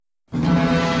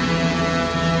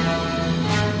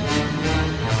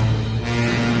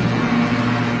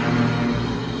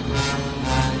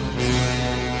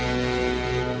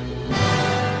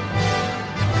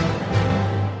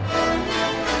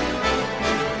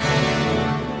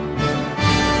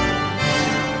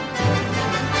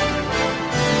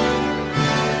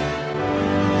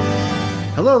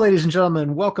Hello, ladies and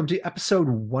gentlemen. Welcome to episode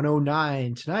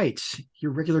 109. Tonight,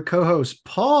 your regular co hosts,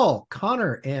 Paul,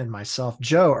 Connor, and myself,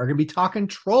 Joe, are going to be talking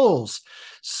trolls.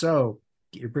 So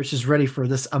get your britches ready for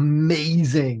this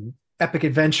amazing epic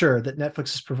adventure that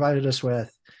Netflix has provided us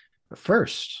with. But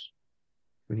first,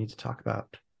 we need to talk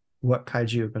about what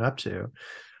kaiju have been up to.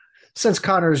 Since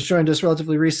Connor has joined us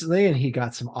relatively recently and he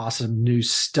got some awesome new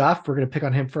stuff, we're going to pick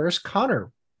on him first. Connor,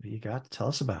 what do you got to tell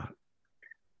us about?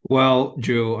 Well,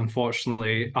 Joe,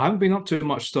 unfortunately, I haven't been up to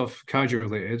much stuff kaiju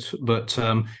related, but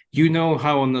you know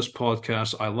how on this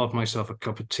podcast I love myself a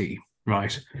cup of tea,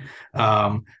 right?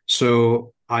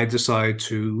 So I decided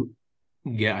to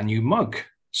get a new mug.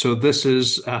 So this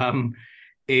is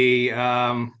a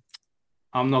I'm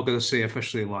not going to say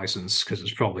officially licensed because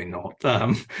it's probably not.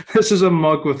 This is a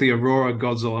mug with the Aurora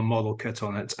Godzilla model kit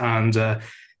on it, and if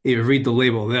you read the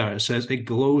label there, it says it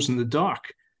glows in the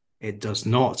dark. It does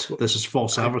not. This is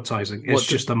false advertising. It's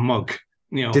just a mug.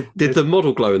 Did the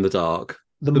model glow in the dark?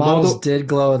 The The models model, did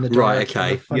glow in the dark. Right, And the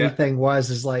okay. funny Yeah. thing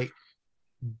is like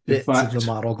In bits of fact, the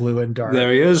model glue in dark.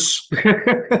 there he is.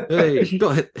 Hey,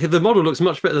 God, the model looks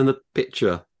much better than the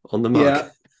picture on the mug. Yeah,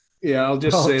 yeah. I'll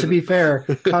just Well, say to be fair,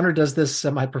 Connor does this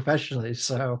semi-professionally,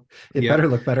 so it Yeah. better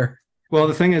look better. Well,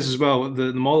 the thing is, as well,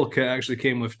 the model kit actually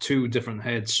came with two different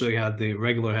heads. So you had the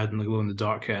regular head and the glow in the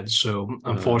dark head. So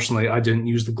unfortunately, I didn't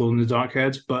use the glow in the dark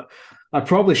head, but I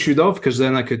probably should have because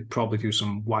then I could probably do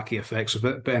some wacky effects of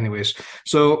it. But anyways,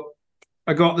 so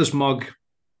I got this mug.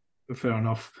 Fair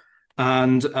enough.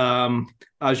 And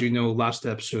as you know, last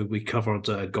episode we covered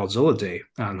Godzilla Day,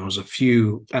 and there was a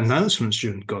few announcements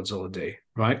during Godzilla Day,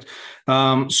 right?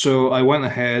 So I went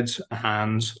ahead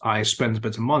and I spent a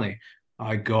bit of money.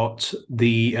 I got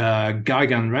the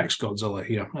Gigan Rex Godzilla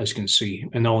here, as you can see,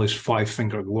 in all his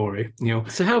five-finger glory.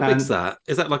 So how And big's that?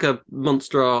 Is that like a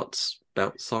Monster Arts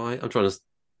outside? I'm trying to.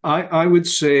 I would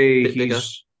say Bit bigger?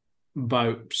 he's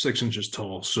about 6 inches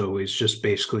tall, so he's just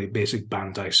basically basic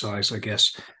Bandai size, I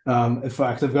guess. In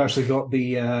fact, I've actually got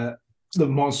the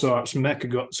Monster Arts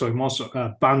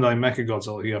Bandai Mecha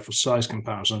Godzilla here for size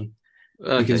comparison. You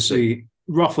Okay, can so see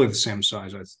roughly the same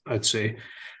size, I'd say.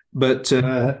 But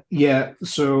yeah,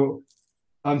 so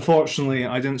unfortunately,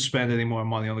 I didn't spend any more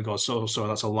money on the Godzilla, so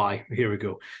that's a lie. Here we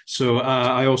go. So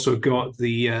I also got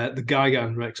the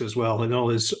Gigan Rex as well, in all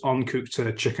his uncooked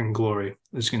chicken glory,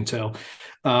 as you can tell.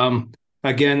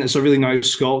 Again, it's a really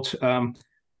nice sculpt.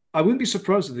 I wouldn't be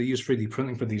surprised if they use 3D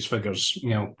printing for these figures,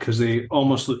 because they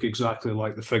almost look exactly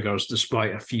like the figures,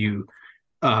 despite a few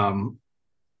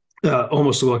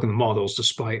almost like the models,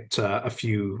 despite a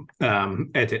few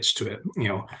edits to it,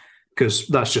 because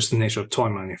that's just the nature of toy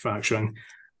manufacturing.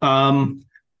 And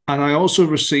I also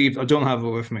received, I don't have it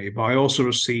with me, but I also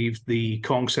received the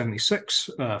Kong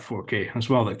 76 4K as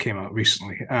well that came out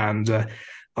recently. And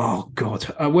oh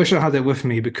God, I wish I had it with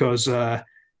me because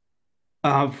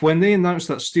when they announced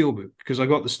that Steelbook, because I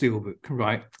got the Steelbook,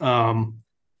 right?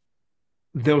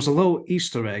 There was a little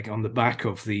Easter egg on the back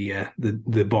of the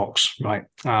box, right?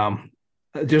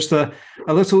 Just a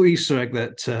little Easter egg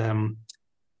that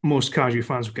most kaiju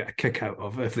fans would get a kick out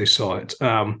of if they saw it.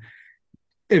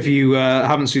 If you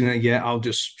haven't seen it yet, I'll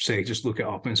just say, just look it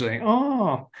up and say,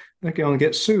 oh, they can only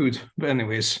get sued. But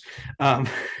anyways,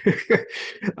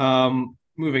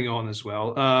 moving on as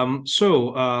well.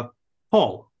 So,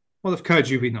 Paul, what have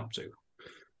kaiju been up to?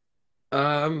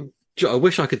 I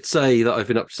wish I could say that I've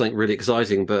been up to something really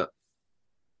exciting, but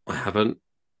I haven't.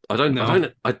 No.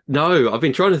 No, I've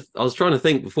been trying to. I was trying to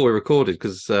think before we recorded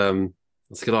because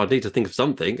it's good. I need to think of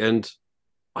something, and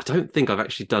I don't think I've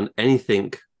actually done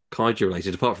anything kaiju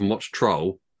related apart from watch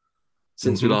Troll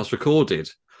since we last recorded.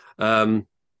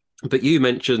 But you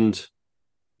mentioned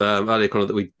earlier, Connor,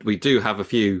 that we do have a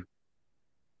few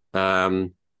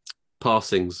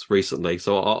passings recently,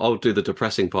 so I'll do the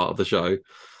depressing part of the show.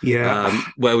 Yeah.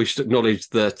 Where we should acknowledge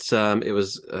that it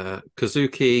was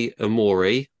Kazuki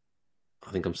Omori. I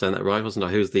think I'm saying that right, wasn't I?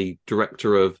 Who was the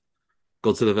director of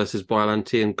Godzilla vs.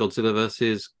 Biollante and Godzilla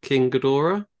vs. King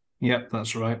Ghidorah? Yep,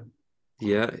 that's right.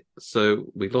 Yeah,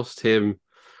 so we lost him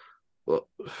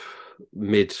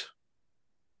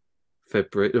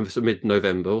mid-February,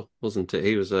 mid-November, wasn't it?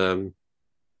 He was at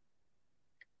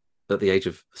the age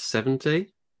of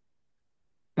 70.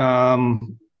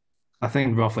 I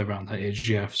think roughly around that age,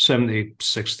 yeah, 70,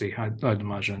 60, I'd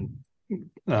imagine.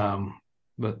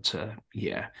 But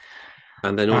yeah.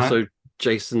 And then also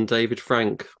Jason David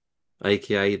Frank,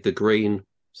 aka the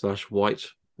Green/White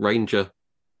Ranger.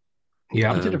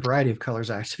 Yeah. He did a variety of colors,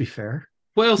 actually, to be fair.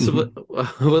 What else?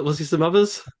 Was he some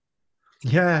others?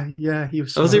 Yeah, he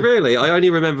was. Was he really? I only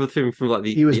remember him from like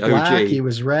He was the black. OG. He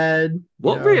was red.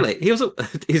 What really? He's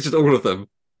just all of them.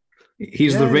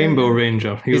 He's the Yeah, yeah, Rainbow yeah.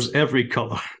 Ranger. He was every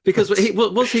color. Because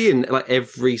was he in like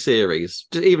every series,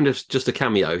 even if just a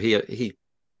cameo? He's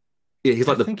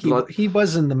I like think he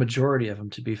was in the majority of them,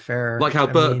 to be fair. like how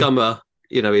I Burt mean, Gummer,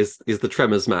 is the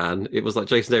Tremors man. It was like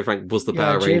Jason David Frank was the yeah,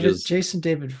 Power Rangers. Jason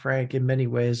David Frank in many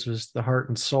ways was the heart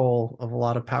and soul of a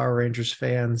lot of Power Rangers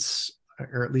fans,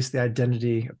 or at least the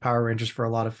identity of Power Rangers for a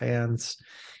lot of fans.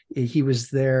 He was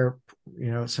there,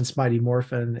 since Mighty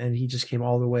Morphin, and he just came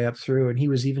all the way up through. And he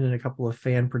was even in a couple of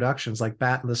fan productions like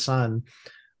Bat in the Sun,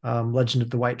 Legend of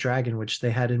the White Dragon, which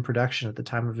they had in production at the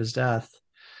time of his death.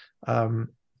 Um,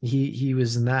 he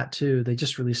was in that too. They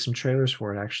just released some trailers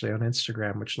for it actually on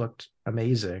Instagram, which looked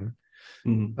amazing.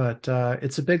 Mhm. But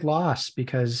it's a big loss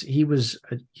because he was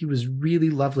really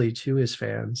lovely to his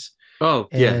fans, Oh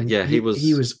yeah, and yeah. He he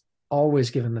was. was always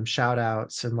giving them shout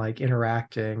outs and like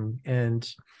interacting. And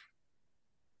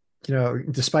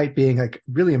despite being like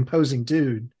really imposing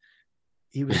dude,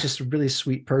 he was just a really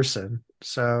sweet person.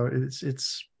 So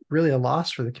it's really a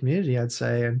loss for the community, I'd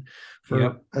say. And for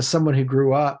Yep. as someone who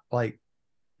grew up like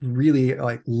really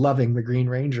like loving the Green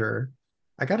Ranger,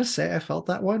 I gotta say I felt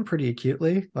that one pretty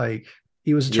acutely. Like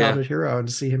he was a Yeah, childhood hero, and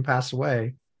to see him pass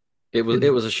away. it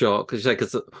was a shock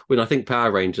because when I think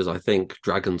Power Rangers, I think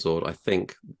Dragonzord, I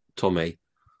think Tommy.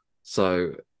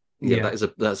 So yeah, Yeah.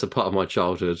 that's a part of my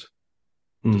childhood.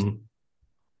 Mhm.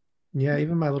 Yeah,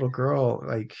 even my little girl,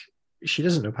 like she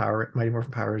doesn't know Mighty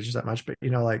Morphin Power Rangers that much, but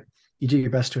like you do your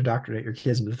best to indoctrinate your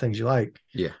kids into the things you like.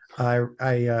 Yeah, I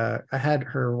had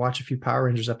her watch a few Power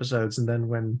Rangers episodes, and then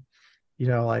when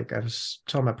like I was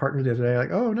telling my partner the other day,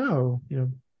 like, oh no,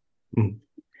 Mhm.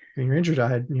 Green Ranger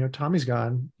died, Tommy's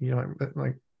gone, like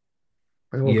my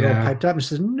little girl Yeah. piped up and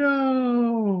says,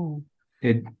 no.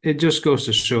 It just goes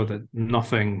to show that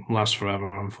nothing lasts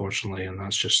forever, unfortunately, and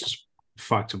that's just a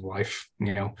fact of life.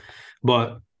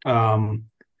 But the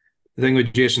thing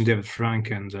with Jason David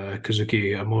Frank and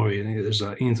Kazuki Amori is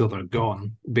that until they're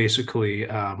gone, basically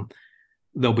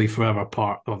they'll be forever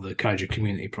part of the kaiju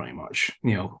community, pretty much,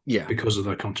 yeah. because of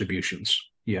their contributions.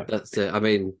 Yeah. That's it. I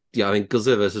mean,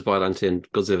 Godzilla versus Biollante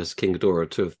and Godzilla vs King Ghidorah are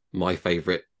two of my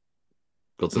favorite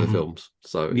Godzilla Mhm. films.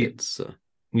 So Yeah. it's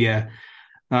Yeah.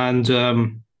 And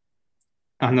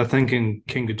I think in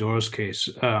King Ghidorah's case,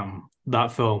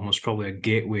 that film was probably a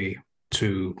gateway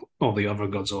to all the other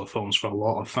Godzilla films for a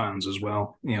lot of fans as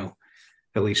well.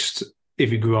 At least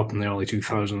if you grew up in the early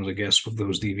 2000s, I guess, with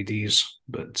those DVDs.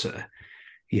 But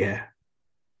yeah,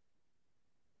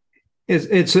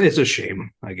 it's a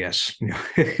shame, I guess.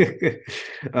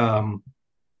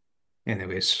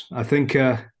 Anyways, I think.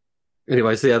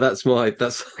 Anyway, so yeah, that's I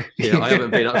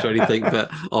haven't been up to anything, but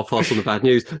I'll pass on the bad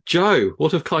news. Joe,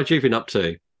 what have Kaiju been up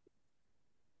to?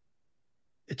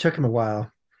 It took him a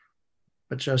while,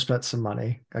 but Joe spent some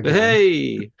money again.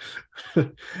 Hey,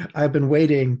 I've been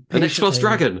waiting an X Plus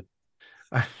patiently.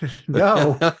 Dragon.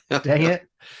 No, dang it.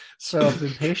 So I've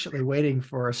been patiently waiting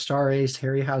for a star-aced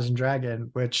Harryhausen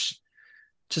dragon, which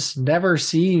just never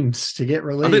seems to get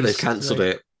released. I think they've cancelled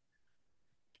it.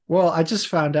 Well, I just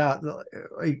found out,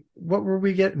 like, what were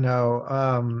we getting?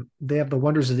 No, they have the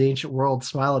Wonders of the Ancient World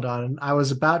Smilodon, and I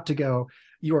was about to go,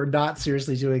 you are not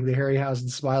seriously doing the Harryhausen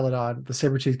Smilodon, the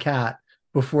saber-toothed cat,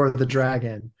 before the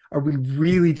dragon. Are we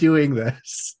really doing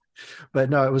this? But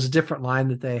no, it was a different line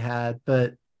that they had.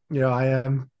 But I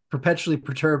am perpetually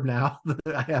perturbed now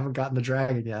that I haven't gotten the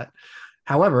dragon yet.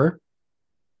 However,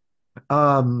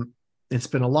 it's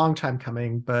been a long time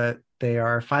coming, but they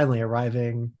are finally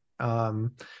arriving a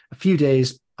few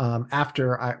days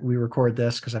after we record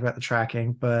this, because I've got the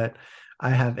tracking. But I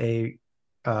have a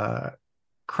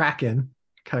Kraken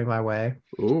coming my way.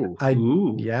 Ooh,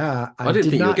 Ooh. Yeah, I didn't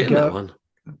did think you were not getting that one.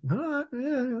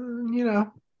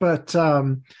 But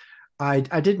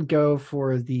I didn't go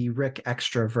for the Rick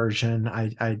Extra version.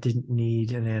 I didn't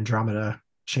need an Andromeda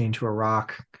chained to a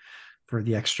rock for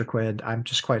the extra quid. I'm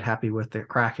just quite happy with the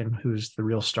Kraken, who's the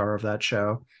real star of that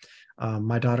show.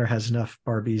 My daughter has enough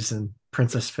Barbies and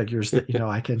princess figures that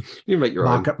I can You make your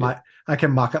mock own.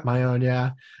 up my own.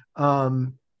 Yeah.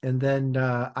 And then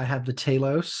I have the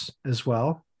Talos as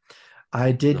well.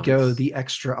 I did go Nice. the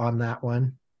extra on that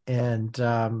one. And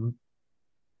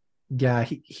yeah,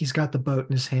 he's got the boat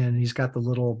in his hand, and he's got the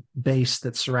little base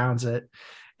that surrounds it.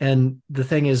 And the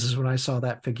thing is when I saw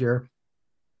that figure,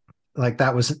 like,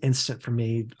 that was an instant for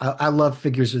me. I love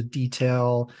figures with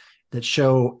detail that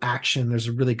show action. There's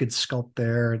a really good sculpt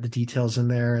there. The details in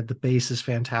there. The base is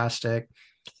fantastic.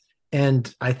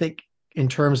 And I think in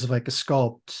terms of like a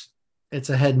sculpt, it's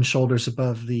a head and shoulders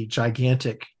above the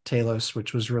gigantic Talos,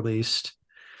 which was released,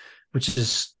 which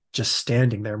is just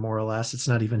standing there more or less. It's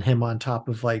not even him on top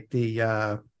of like the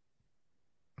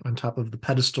on top of the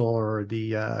pedestal or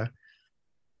the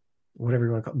whatever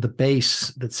you want to call it, the base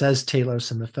that says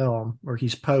Talos in the film where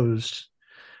he's posed.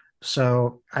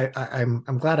 So I'm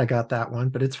glad I got that one,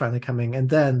 but it's finally coming. And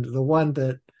then the one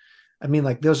that, I mean,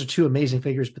 like those are two amazing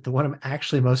figures, but the one I'm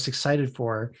actually most excited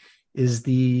for is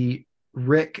the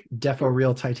Rick Defo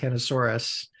Real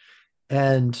Titanosaurus.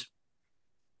 And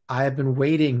I have been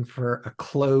waiting for a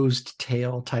closed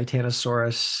tail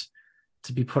Titanosaurus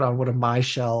to be put on one of my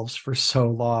shelves for so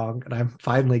long, and I'm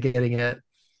finally getting it.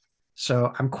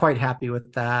 So I'm quite happy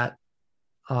with that.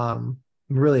 I'm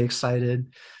really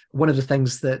excited. One of the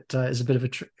things that is a bit of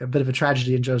a bit of a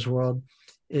tragedy in Joe's world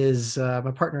is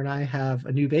my partner and I have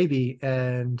a new baby,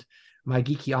 and my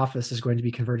geeky office is going to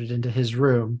be converted into his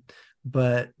room.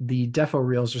 But the Defo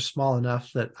reels are small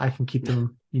enough that I can keep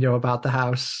them, about the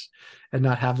house and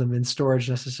not have them in storage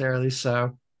necessarily.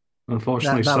 So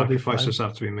Unfortunately, that'll be fun. sacrifices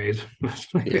have to be made.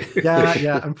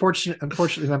 Yeah.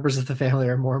 Unfortunately, members of the family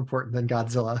are more important than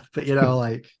Godzilla. But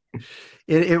like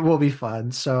it will be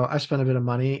fun. So I spent a bit of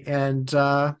money, and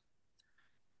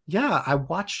yeah, I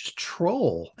watched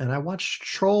Troll, and I watched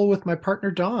Troll with my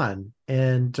partner Dawn.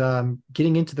 And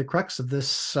getting into the crux of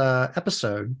this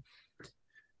episode,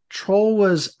 Troll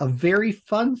was a very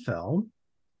fun film,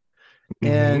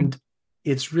 and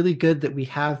it's really good that we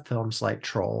have films like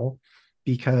Troll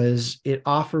because it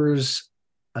offers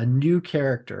a new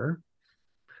character.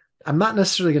 I'm not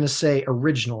necessarily going to say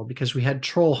original because we had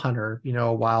Troll Hunter,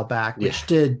 a while back, which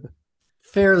did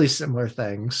fairly similar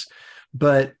things,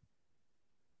 but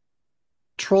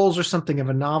Trolls are something of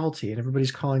a novelty, and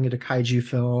everybody's calling it a kaiju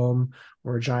film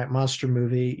or a giant monster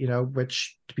movie,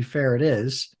 which, to be fair, it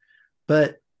is.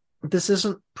 But this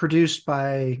isn't produced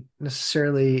by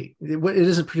necessarily, it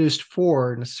isn't produced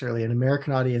for necessarily an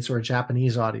American audience or a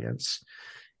Japanese audience.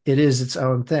 It is its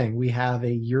own thing. We have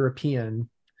a European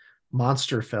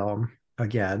monster film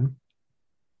again.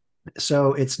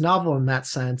 So it's novel in that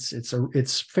sense.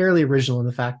 It's fairly original in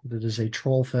the fact that it is a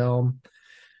troll film.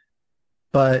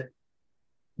 But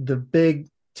the big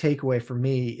takeaway for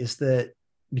me is that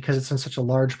because it's on such a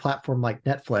large platform like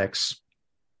Netflix,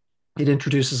 it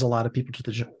introduces a lot of people to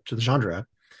the genre.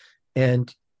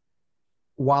 And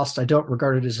whilst I don't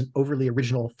regard it as an overly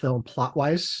original film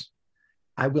plot-wise,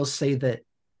 I will say that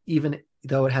even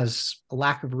though it has a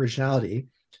lack of originality,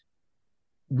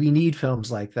 we need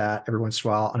films like that every once in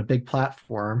a while on a big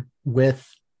platform with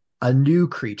a new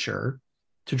creature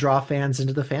to draw fans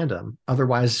into the fandom.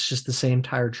 Otherwise, it's just the same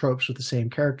tired tropes with the same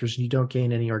characters, and you don't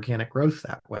gain any organic growth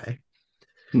that way.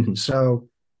 So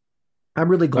I'm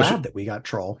really glad that we got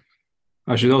Troll.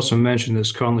 I should also mention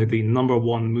it's currently the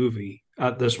 #1 movie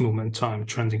at this moment in time,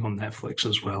 trending on Netflix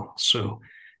as well. So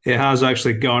it has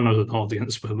actually garnered an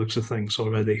audience by the looks of things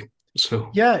already. So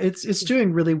yeah, it's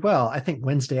doing really well. I think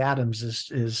Wednesday Addams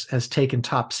has taken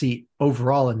top seat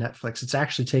overall in Netflix. It's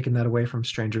actually taken that away from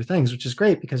Stranger Things, which is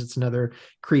great because it's another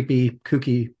creepy,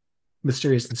 kooky,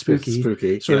 mysterious, and spooky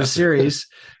sort of series.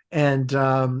 And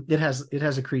it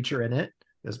has a creature in it.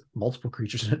 There's multiple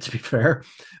creatures in it, to be fair.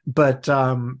 But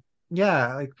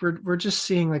yeah, like we're just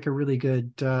seeing like a really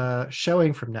good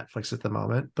showing from Netflix at the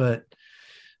moment. But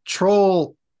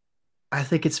Troll, I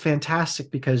think it's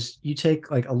fantastic because you take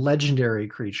like a legendary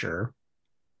creature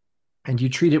and you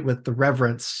treat it with the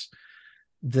reverence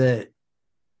that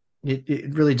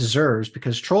it really deserves,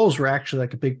 because trolls were actually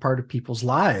like a big part of people's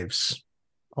lives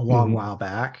a long while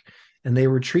back, and they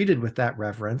were treated with that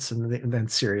reverence and then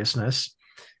seriousness.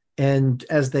 And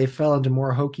as they fell into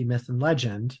more hokey myth and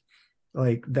legend,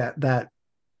 like that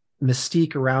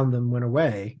mystique around them went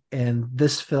away. And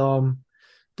this film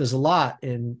does a lot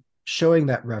in showing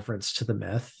that reverence to the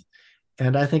myth.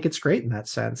 And I think it's great in that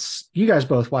sense. You guys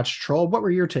both watched Troll. What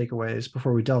were your takeaways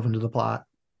before we delve into the plot?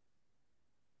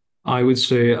 I would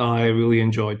say I really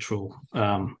enjoyed Troll.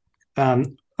 And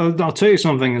I'll tell you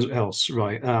something else,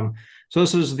 right? So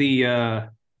this is the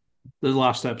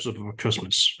last episode of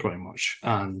Christmas, pretty much.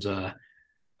 And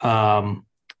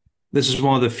this is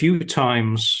one of the few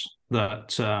times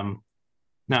that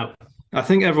now I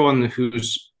think everyone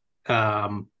who's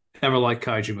ever liked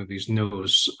kaiju movies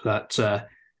knows that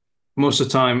most of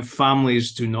the time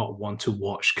families do not want to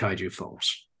watch kaiju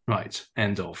films. Right.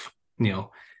 End of.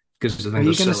 Because are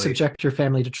you going to subject your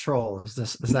family to Troll? Is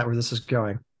that where this is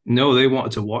going? No, they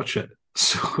wanted to watch it.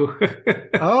 So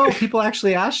oh, people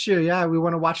actually asked you, yeah, we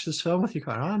want to watch this film with you.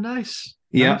 Oh, nice.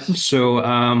 Yeah. So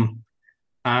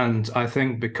and I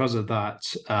think because of that,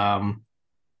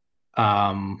 I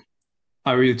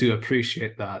really do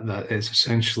appreciate that it's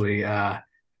essentially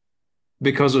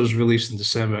because it was released in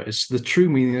December, it's the true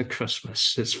meaning of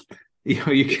Christmas. It's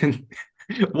you can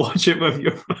watch it with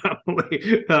your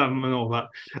family and all that.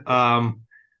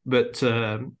 But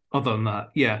other than that,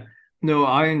 yeah. No,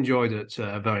 I enjoyed it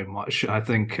very much. I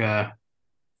think it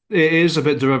is a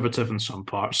bit derivative in some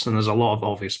parts, and there's a lot of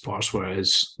obvious parts where it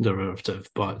is derivative.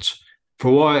 But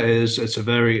for what it is, it's a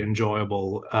very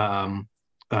enjoyable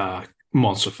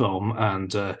monster film,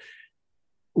 and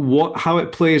how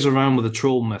it plays around with the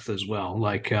troll myth as well.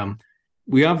 Like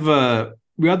we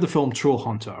had the film Troll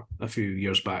Hunter a few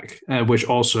years back, which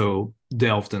also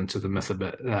delved into the myth a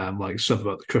bit, like stuff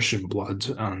about the Christian blood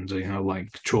and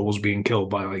like trolls being killed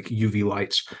by like UV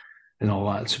lights and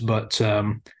all that. But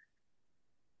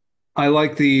I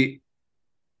like the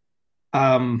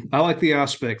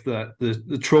aspect that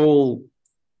the troll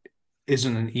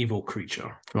isn't an evil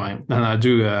creature, right? And I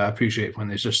do appreciate when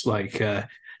it's just like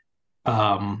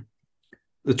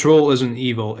the troll isn't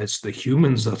evil; it's the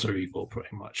humans that are evil,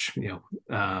 pretty much.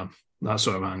 That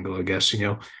sort of angle, I guess.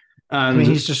 And I mean,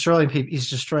 he's destroying people. He's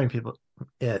destroying people.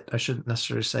 I shouldn't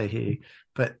necessarily say he,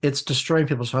 but it's destroying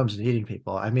people's homes and eating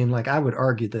people. I mean, like I would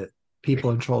argue that people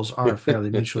and trolls are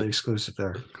fairly mutually exclusive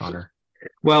there, Connor.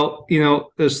 Well,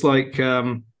 it's like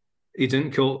he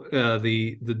didn't kill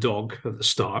the dog at the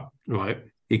start, right?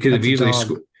 He could have easily.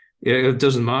 Yeah, it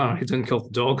doesn't matter. He didn't kill the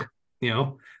dog.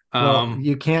 Well,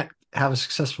 you can't have a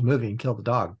successful movie and kill the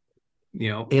dog.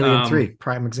 Alien 3,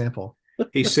 prime example.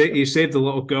 He saved the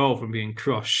little girl from being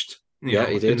crushed. He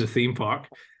did in the theme park.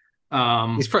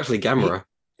 He's practically Gamera.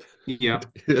 Yeah,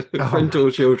 friend to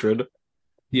all children.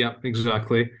 Yeah,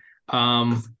 exactly.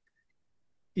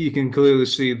 You can clearly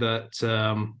see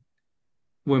that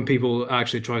when people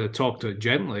actually try to talk to it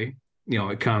gently,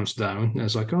 it calms down. And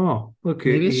it's like, oh, look,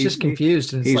 maybe it's just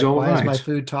confused, and it's like, why is my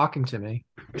food talking to me?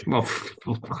 Well,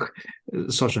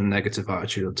 such a negative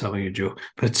attitude, I'm telling you, Joe.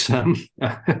 But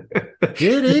it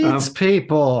eats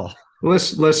people.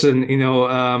 Listen,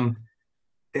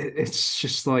 it's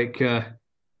just like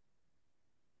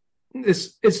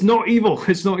it's not evil.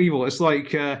 It's not evil. It's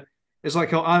like how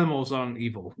animals aren't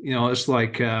evil. It's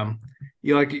like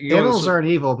animals aren't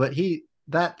evil, but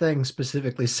that thing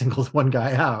specifically singled one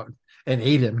guy out and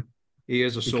ate him. He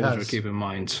is a soldier, keep in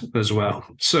mind, as well.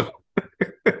 So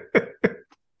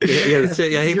he was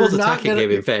attacking him,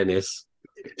 in fairness.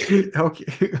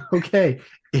 Okay.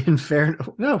 In fairness,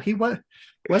 no, he was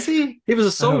he? He was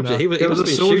a soldier. He was a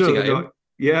soldier shooting at him.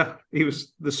 Yeah, he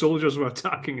was. The soldiers were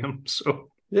attacking him.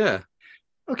 So yeah.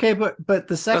 Okay, but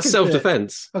the second that's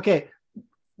self-defense. Okay,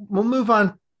 we'll move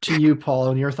on to you, Paul,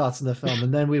 and your thoughts on the film,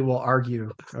 and then we will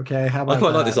argue. Okay, how about I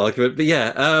quite like this argument, but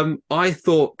yeah, I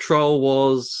thought Troll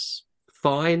was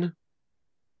fine.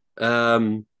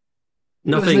 Nothing.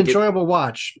 It was an enjoyable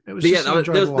watch. It was just an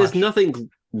enjoyable watch. There's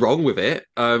nothing wrong with it.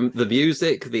 The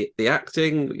music, the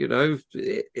acting,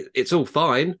 it's all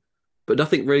fine, but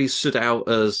nothing really stood out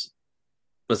as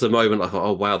a moment. I thought,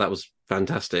 oh wow, that was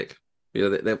fantastic.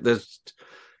 It's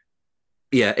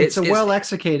a well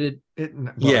executed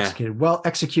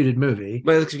movie.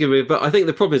 But I think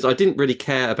the problem is I didn't really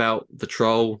care about the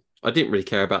troll. I didn't really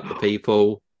care about the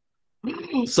people.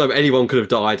 So anyone could have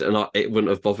died, and it wouldn't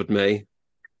have bothered me.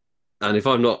 And if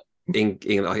I'm not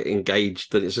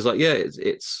engaged, then it's just like, yeah,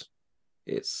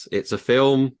 it's a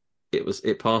film.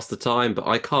 It passed the time, but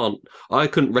I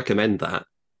couldn't recommend that.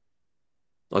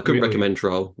 I couldn't recommend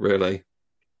Troll, really.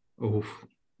 Oh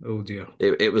dear.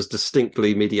 It was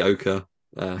distinctly mediocre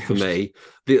for me.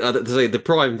 The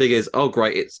prime thing is, oh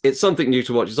great, it's something new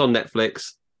to watch. It's on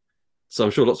Netflix, so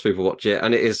I'm sure lots of people watch it,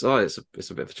 and it is. Oh, it's a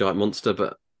bit of a giant monster,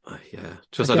 but yeah,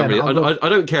 just again, I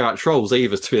don't care about trolls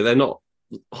either. To me, they're not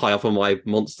high up on my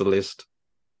monster list.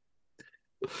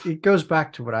 It goes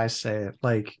back to what I say,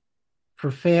 like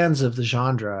for fans of the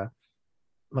genre,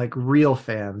 like real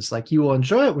fans, like you will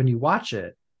enjoy it when you watch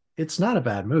it. It's not a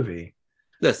bad movie.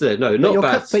 That's it. No, not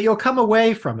bad. But you'll come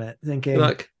away from it thinking,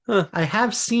 like, I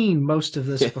have seen most of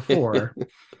this before,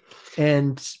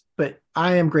 but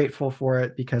I am grateful for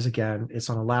it because again, it's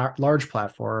on a large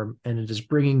platform and it is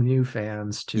bringing new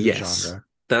fans to the genre.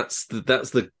 That's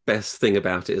the best thing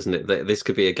about it, isn't it? That this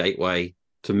could be a gateway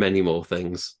to many more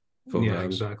things for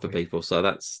people. So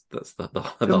that's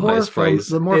the highest praise.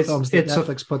 The more films that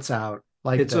Netflix puts out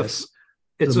like this,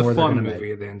 it's a fun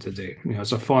movie at the end of the day.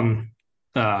 It's a fun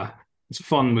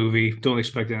movie. Don't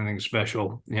expect anything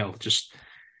special. Just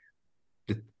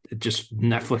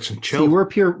Netflix and chill. See, we're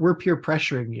peer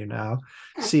pressuring you now.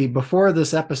 See, before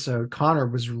this episode, Connor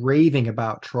was raving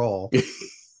about Troll.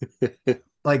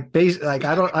 I don't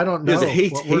know. It was a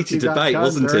heated debate,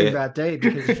 wasn't it? That day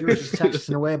because you were just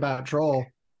texting away about Troll.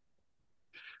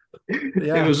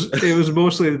 Yeah. It was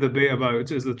mostly the debate about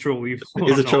is the troll evil?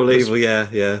 Is the troll evil?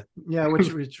 Yeah.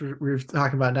 Which we're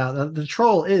talking about now. The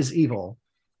troll is evil.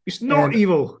 It's not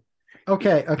evil.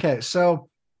 Okay. So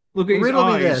Look at his Riddle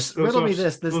me eyes. this. Riddle me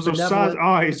this. This Those are sad benevolent.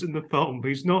 eyes in the film, but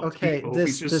he's not Okay, evil.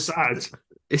 this He's just sad.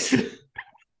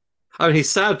 I mean, he's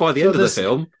sad by the So end of the this-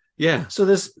 film. Yeah. So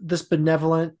this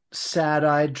benevolent,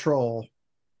 sad-eyed troll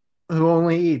who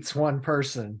only eats one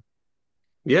person,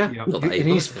 Yeah. Yeah. Not that and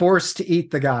evil. he's forced to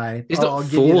eat the guy. He's I'll not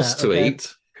give you forced that, to okay?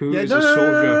 eat. Who Yeah, is a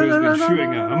soldier who's been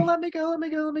shooting at him? Let me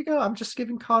go. I'm just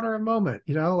giving Connor a moment,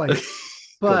 like,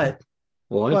 but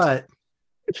What?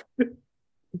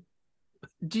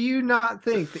 do you not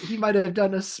think that he might have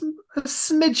done a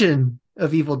smidgen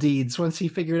of evil deeds once he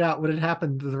figured out what had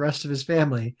happened to the rest of his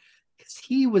family? Because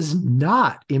he was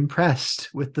not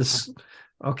impressed with this.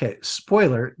 Okay,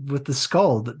 spoiler, with the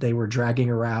skull that they were dragging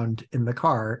around in the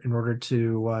car in order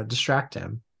to distract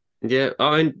him. Yeah.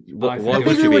 I mean, I why think-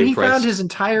 would you Even be when he found impressed? his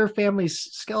entire family's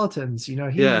skeletons, he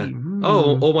Yeah.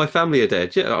 Oh, all my family are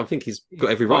dead. Yeah, I think he's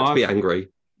got every right to be angry.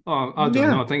 Oh, I don't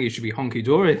Yeah. know. I think he should be hunky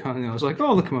dory. I was like,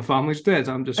 oh, look, my family's dead.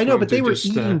 I'm just. I know, going but they to were just,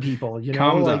 eating people,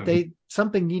 calm like down.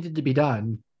 something needed to be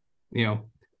done.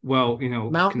 Well,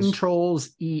 Mountain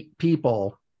trolls eat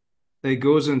people. it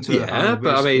goes into Yeah,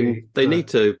 but I mean, basically, they need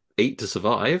to eat to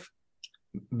survive.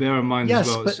 bear in mind Yes,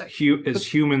 as well, but- it's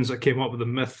humans that came up with the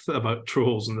myth about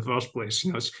trolls in the first place.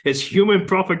 It's human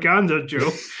propaganda, Joe.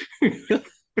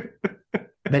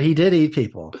 But he did eat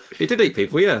people. He did eat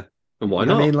people, yeah. And why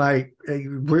not? I mean, like,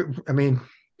 I mean,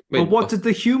 But what did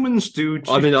the humans do?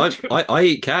 I mean, I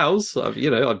eat cows.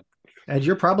 and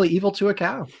you're probably evil to a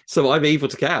cow. So I'm evil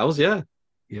to cows, yeah.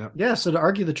 Yeah. Yeah, so to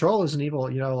argue the troll isn't evil,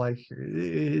 like,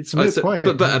 it's a moot point.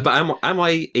 But am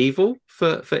I evil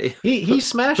for he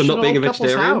smashed for not an being old a couple's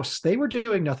vegetarian? house. They were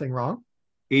doing nothing wrong.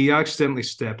 He accidentally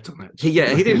stepped on it. He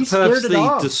didn't He scared a purposely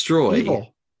dog. destroy.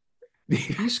 Evil.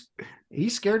 He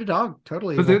scared a dog.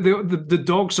 Totally. But Evil. the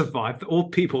dog survived. The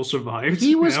old people survived.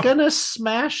 He was you know? gonna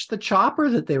smash the chopper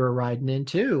that they were riding in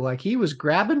too. Like, he was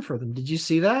grabbing for them. Did you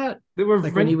see that? They were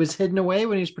Like when he was hidden away,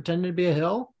 when he was pretending to be a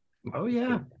hill. Oh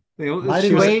yeah. He Lied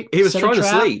in was, wait, he was set a trying to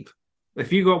trap. sleep.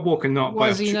 If you got woken up by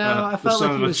Was he now? I the felt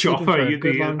sound like he of a was sleeping for chopper, a you'd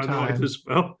good be long annoyed time. as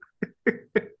well.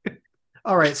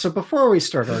 All right. So before we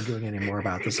start arguing anymore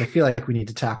about this, I feel like we need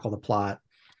to tackle the plot.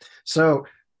 So,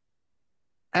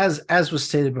 as was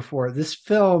stated before, this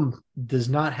film does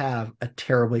not have a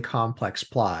terribly complex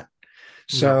plot.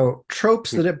 So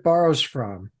tropes that it borrows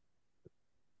from: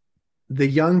 the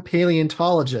young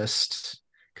paleontologist,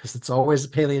 because it's always a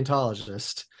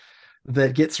paleontologist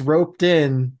that gets roped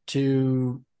in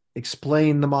to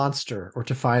explain the monster or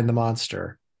to find the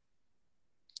monster.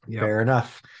 Yeah. Fair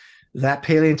enough. That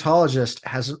paleontologist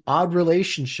has an odd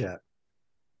relationship,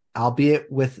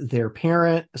 albeit with their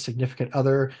parent, a significant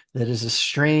other that is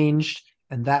estranged,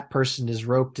 and that person is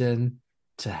roped in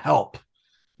to help,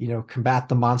 combat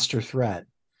the monster threat.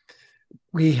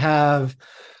 We have,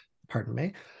 pardon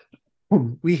me,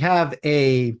 we have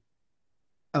a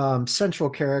central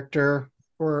character,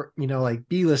 or like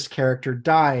B-list character,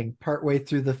 dying partway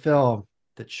through the film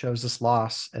that shows us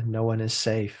loss and no one is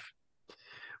safe.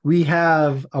 We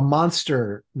have a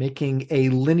monster making a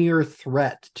linear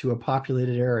threat to a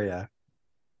populated area.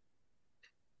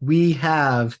 We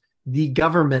have the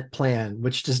government plan,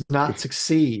 which does not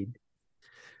succeed.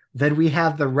 Then we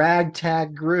have the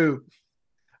ragtag group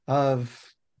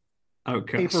of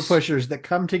Outcasts. paper pushers that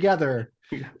come together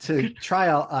to try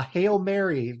a Hail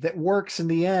Mary that works in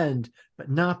the end, but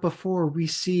not before we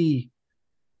see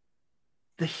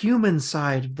the human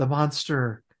side of the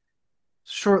monster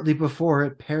shortly before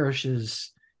it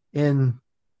perishes in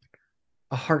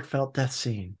a heartfelt death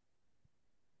scene.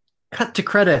 Cut to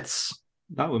credits,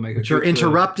 That would make which a are good,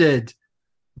 interrupted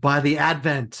by the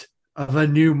advent of a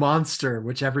new monster,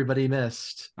 which everybody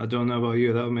missed. I don't know about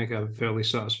you. That would make a fairly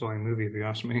satisfying movie, if you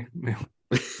ask me.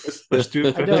 Let's do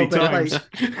it I know, 50 but,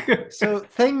 times. So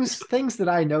things that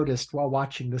I noticed while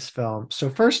watching this film. So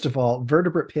first of all,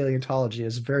 vertebrate paleontology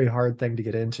is a very hard thing to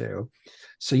get into.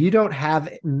 So you don't have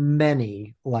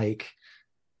many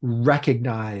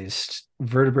recognized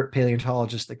vertebrate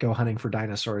paleontologists that go hunting for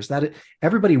dinosaurs. That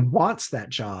everybody wants that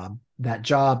job.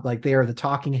 Like, they are the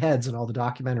talking heads in all the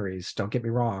documentaries. Don't get me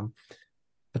wrong,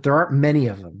 but there aren't many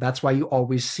of them. That's why you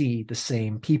always see the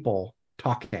same people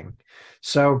talking.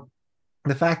 So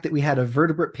the fact that we had a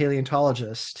vertebrate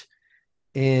paleontologist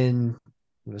in,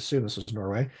 I assume this was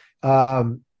Norway,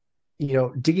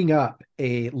 digging up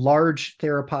a large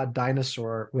theropod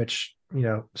dinosaur, which,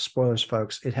 spoilers,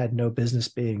 folks, it had no business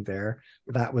being there.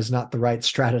 That was not the right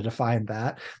strata to find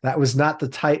that. That was not the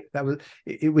type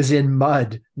it was in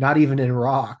mud, not even in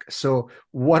rock. So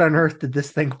what on earth did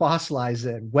this thing fossilize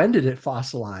in? When did it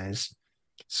fossilize?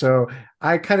 So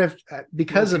I kind of,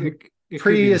 because of It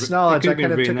could be previous knowledge, I it could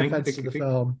kind be of took raining. offense to the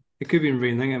film. It could be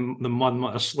raining, and the mud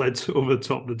might have slid over the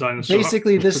top of the dinosaur.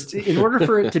 Basically, this, in order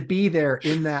for it to be there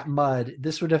in that mud,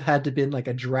 this would have had to been like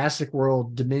a Jurassic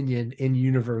World Dominion in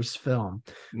universe film,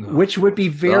 No, which would be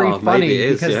very Oh, maybe funny it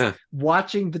is, because yeah.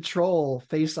 watching the troll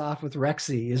face off with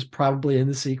Rexy is probably in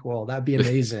the sequel. That'd be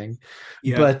amazing.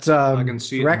 Yeah, But I can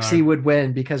see it Rexy now. would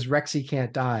win because Rexy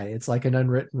can't die. It's like an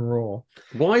unwritten rule.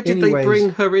 Why did Anyways. they bring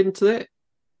her into it?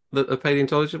 The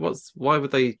paleontologist? Why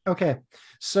would they? Okay,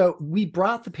 so we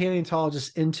brought the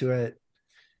paleontologist into it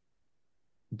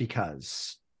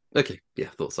because Okay, yeah,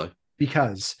 thought so.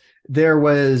 there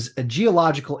was a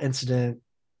geological incident.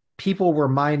 People were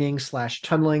mining /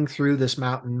 tunneling through this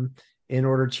mountain in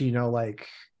order to, like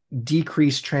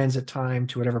decrease transit time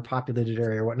to whatever populated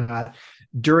area or whatnot.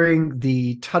 During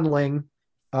the tunneling,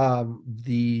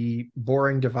 the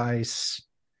boring device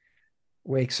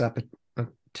wakes up a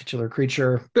titular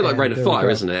creature. A bit like Rain of Fire,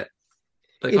 isn't it?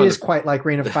 It is quite like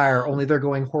Rain of Fire, only they're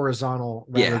going horizontal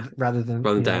rather than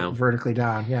down. vertically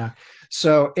down. Yeah.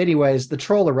 So, anyways, the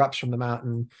troll erupts from the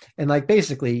mountain, and like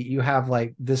basically you have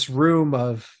like this room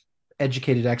of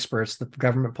educated experts that the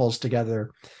government pulls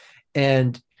together,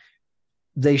 and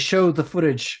they show the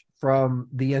footage from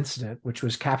the incident, which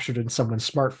was captured in someone's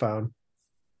smartphone.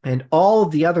 And all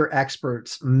of the other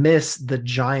experts miss the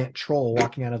giant troll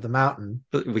walking out of the mountain.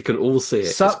 But we can all see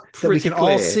it. That we can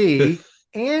all see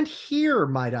and hear,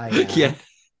 might I add. Yeah.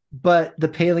 But the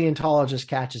paleontologist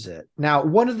catches it. Now,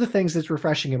 one of the things that's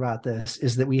refreshing about this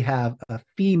is that we have a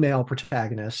female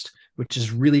protagonist, which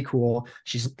is really cool.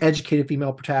 She's an educated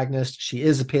female protagonist. She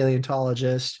is a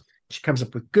paleontologist. She comes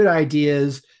up with good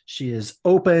ideas. She is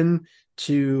open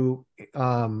to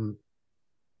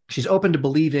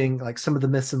believing like some of the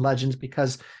myths and legends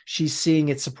because she's seeing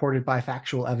it supported by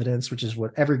factual evidence, which is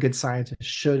what every good scientist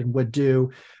should and would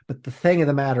do. But the thing of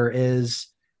the matter is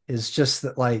just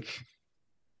that like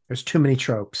there's too many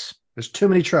tropes.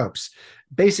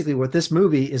 Basically, what this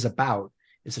movie is about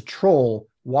is a troll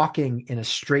walking in a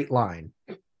straight line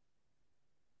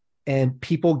and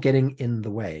people getting in the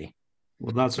way.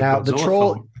 Well, that's now the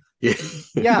troll. Film.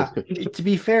 Yeah. To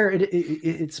be fair,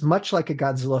 it's much like a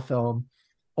Godzilla film.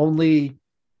 Only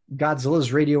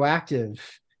Godzilla's radioactive.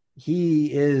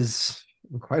 He is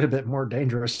quite a bit more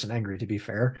dangerous and angry, to be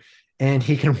fair, and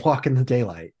he can walk in the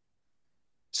daylight.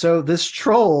 So this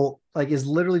troll like is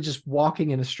literally just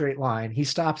walking in a straight line. He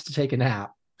stops to take a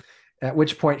nap, at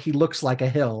which point he looks like a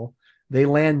hill. They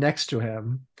land next to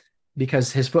him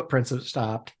because his footprints have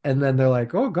stopped, and then they're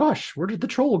like, "Oh gosh, where did the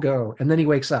troll go?" And then he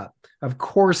wakes up. Of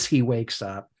course, he wakes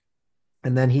up,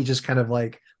 and then he just kind of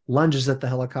like lunges at the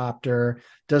helicopter,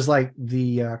 does like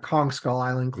the Kong Skull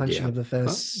Island clenching of the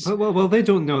fists. Well, they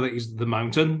don't know that he's the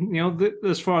mountain.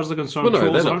 As far as they're concerned, well,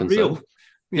 no, trolls aren't real.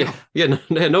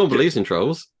 No one believes in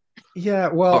trolls. Yeah,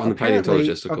 well, apart from the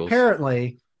paleontologist, of course.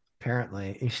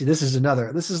 Apparently, you see, this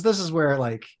is where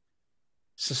like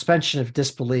suspension of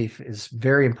disbelief is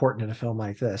very important in a film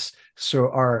like this. So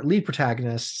our lead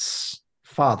protagonist's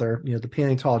father, the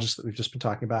paleontologist that we've just been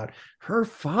talking about, her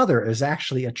father is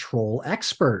actually a troll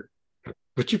expert.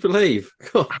 Would you believe?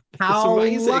 God, how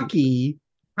lucky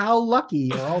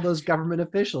are all those government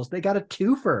officials? They got a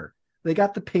twofer. They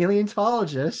got the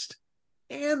paleontologist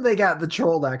and they got the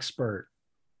troll expert.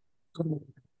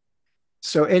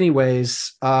 So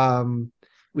anyways,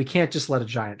 we can't just let a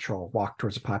giant troll walk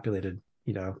towards a populated,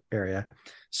 area.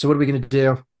 So what are we going to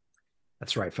do?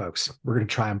 That's right, folks. We're going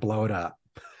to try and blow it up.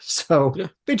 So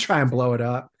they try and blow it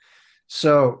up.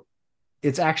 So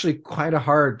it's actually quite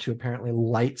hard to apparently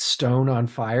light stone on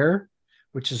fire,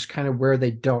 which is kind of where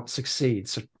they don't succeed.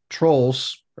 So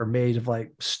trolls are made of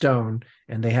like stone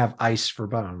and they have ice for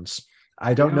bones.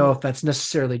 I don't know if that's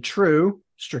necessarily true,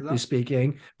 strictly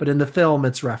speaking, but in the film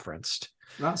it's referenced.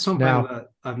 That's something that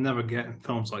I've never get in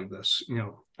films like this.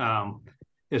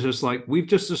 It's just like, we've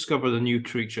just discovered a new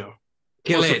creature.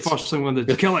 Kill it. The first thing when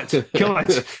they kill it.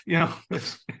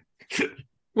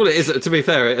 Well, it is. To be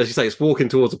fair, as you say, it's walking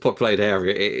towards a populated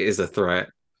area. It is a threat.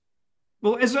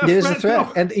 Well, is it? It is a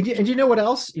threat. And you know what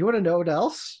else? You want to know what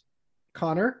else,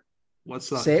 Connor? What's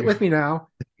that? Say it with me now.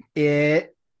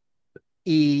 It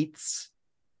eats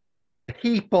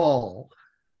people.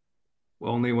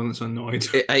 Well, only when it's annoyed.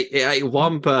 It ate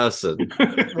one person.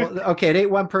 Well, okay, it ate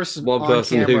one person. One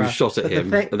person camera, who shot at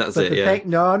him, and that's it. Yeah.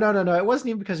 No. It wasn't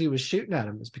even because he was shooting at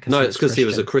him. It's because it's because he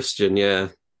was a Christian. Yeah.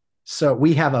 So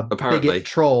we have a Apparently. bigot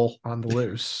troll on the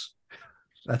loose.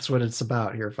 That's what it's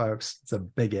about here, folks. It's a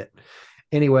bigot.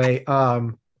 Anyway,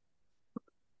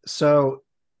 so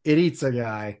it eats a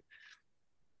guy,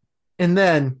 and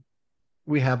then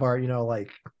we have our, like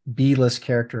B-list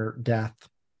character death.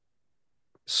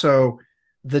 So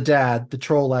the dad, the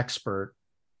troll expert,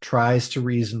 tries to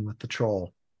reason with the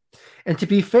troll. And to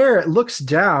be fair, it looks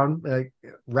down like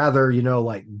rather,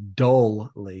 like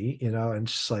dully, and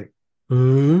just like,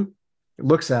 it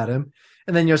looks at him.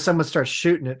 And then, someone starts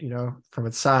shooting it, from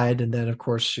its side. And then, of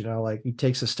course, like he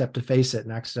takes a step to face it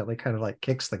and accidentally kind of like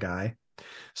kicks the guy.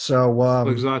 So,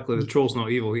 Exactly. The troll's not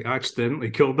evil. He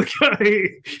accidentally killed the guy.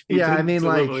 He yeah, I didn't mean,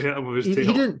 like deliberately hit him with his he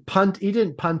tail. didn't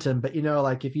punt him, but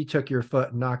like if you took your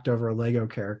foot and knocked over a Lego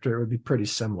character, it would be pretty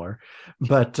similar.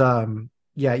 But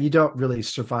yeah, you don't really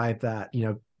survive that,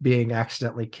 being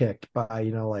accidentally kicked by,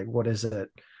 like what is it,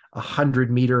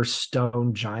 100-meter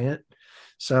stone giant.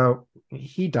 So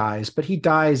he dies, but he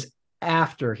dies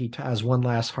after he has one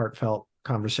last heartfelt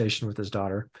conversation with his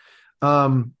daughter.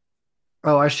 Um,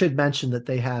 Oh, I should mention that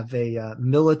they have a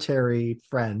military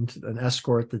friend, an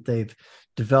escort that they've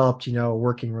developed, a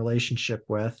working relationship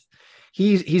with.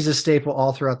 He's a staple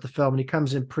all throughout the film, and he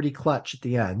comes in pretty clutch at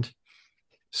the end.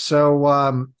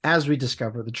 So as we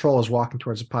discover, the troll is walking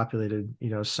towards a populated,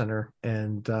 center,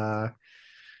 and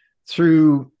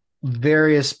through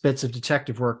various bits of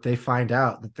detective work, they find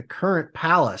out that the current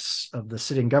palace of the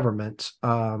sitting government,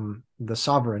 the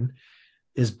sovereign,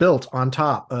 is built on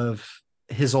top of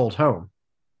his old home,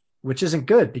 which isn't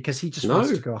good because he just wants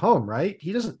No. to go home, right?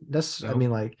 He doesn't necessarily, I No. mean,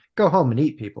 like go home and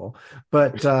eat people.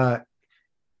 But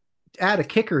add a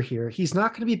kicker here. He's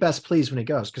not going to be best pleased when he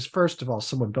goes because, first of all,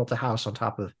 someone built a house on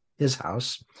top of his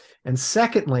house. And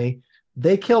secondly,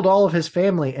 they killed all of his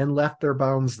family and left their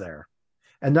bones there.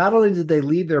 And not only did they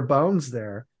leave their bones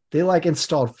there, they like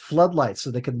installed floodlights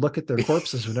so they could look at their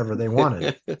corpses whenever they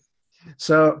wanted.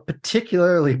 So,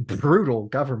 particularly brutal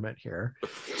government here.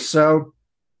 So,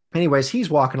 anyways, he's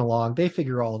walking along. They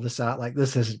figure all of this out. Like,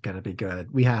 this isn't going to be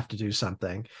good. We have to do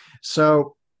something.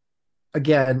 So,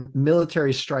 again,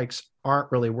 military strikes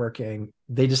aren't really working.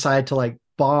 They decide to like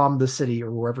bomb the city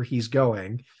or wherever he's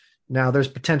going. Now, there's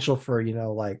potential for,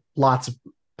 like lots of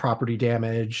property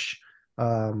damage,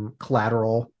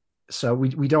 collateral. So,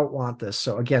 we don't want this.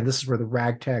 So, again, this is where the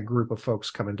ragtag group of folks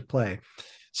come into play.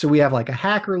 So we have like a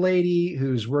hacker lady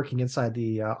who's working inside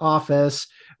the office.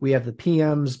 We have the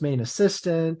PM's main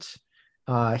assistant.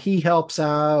 He helps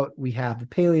out. We have the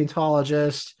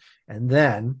paleontologist, and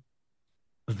then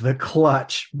the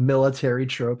clutch military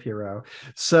trope hero.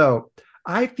 So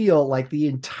I feel like the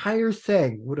entire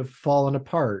thing would have fallen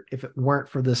apart if it weren't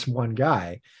for this one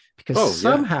guy, because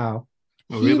somehow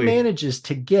he manages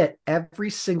to get every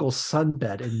single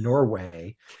sunbed in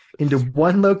Norway into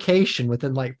one location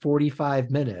within like 45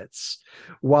 minutes,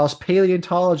 whilst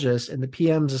paleontologists and the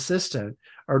PM's assistant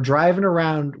are driving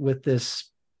around with this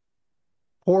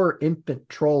poor infant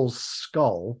troll's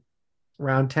skull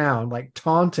around town, like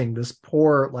taunting this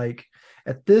poor, like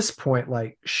at this point,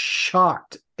 like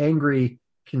shocked, angry,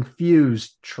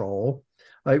 confused troll.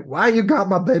 Like, why you got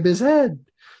my baby's head?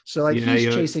 So like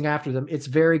he's chasing after them. It's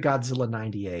very Godzilla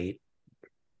 98.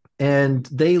 And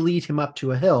they lead him up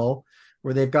to a hill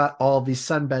where they've got all of these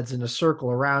sunbeds in a circle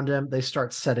around him. They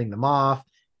start setting them off.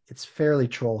 It's fairly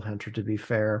Troll Hunter, to be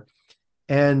fair.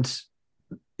 And,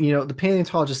 the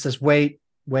paleontologist says, wait.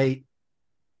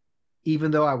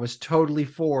 Even though I was totally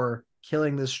for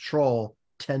killing this troll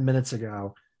 10 minutes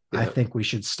ago, I think we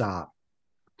should stop.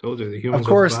 Told you, the humans of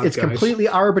course, are it's guys. Completely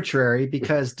arbitrary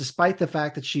because despite the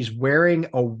fact that she's wearing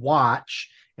a watch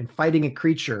and fighting a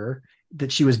creature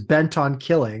that she was bent on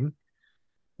killing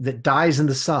that dies in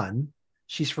the sun,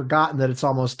 she's forgotten that it's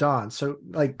almost dawn. So,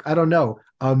 like, I don't know,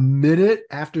 a minute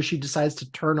after she decides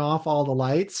to turn off all the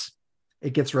lights,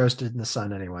 it gets roasted in the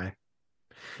sun anyway.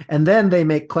 And then they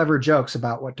make clever jokes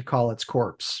about what to call its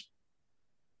corpse.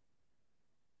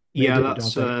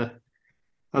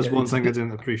 That's one thing I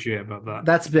didn't appreciate about that.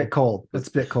 That's a bit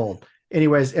cold.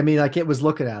 Anyways, I mean, like it was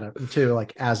looking at it too,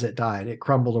 like as it died, it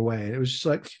crumbled away. And it was just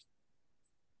like,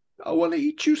 I want to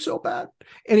eat you so bad.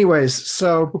 Anyways,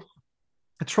 so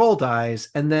a troll dies.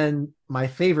 And then my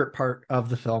favorite part of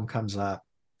the film comes up.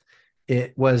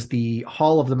 It was the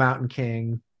Hall of the Mountain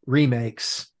King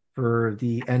remakes for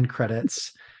the end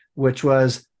credits, which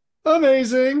was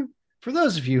amazing. For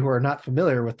those of you who are not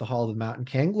familiar with the Hall of the Mountain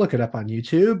King, look it up on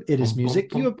YouTube. It is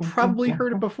music. You have probably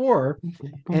heard it before.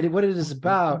 And what it is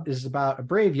about a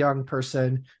brave young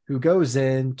person who goes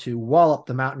in to wall up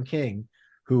the Mountain King,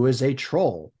 who is a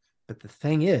troll. But the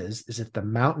thing is if the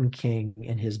Mountain King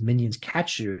and his minions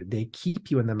catch you, they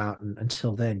keep you in the mountain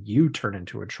until then you turn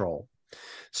into a troll.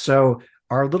 So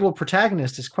our little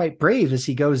protagonist is quite brave as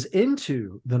he goes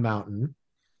into the mountain.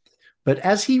 But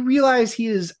as he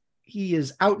realizes he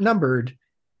is outnumbered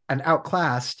and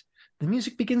outclassed, the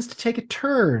music begins to take a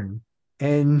turn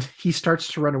and he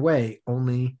starts to run away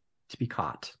only to be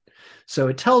caught. So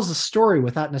it tells a story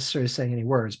without necessarily saying any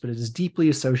words, but it is deeply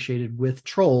associated with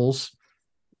trolls,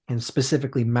 and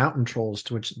specifically mountain trolls,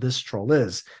 to which this troll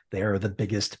is. They are the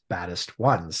biggest, baddest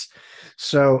ones.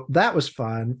 So that was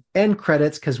fun. End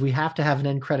credits, because we have to have an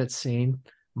end credits scene.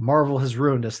 Marvel has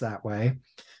ruined us that way.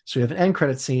 So we have an end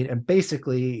credit scene, and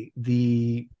basically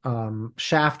the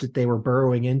shaft that they were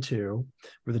burrowing into,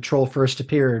 where the troll first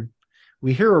appeared,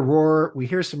 we hear a roar, we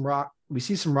hear some rock, we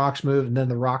see some rocks move, and then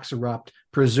the rocks erupt,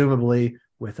 presumably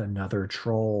with another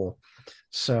troll.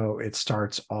 So it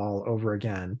starts all over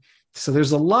again. So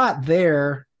there's a lot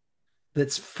there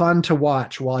that's fun to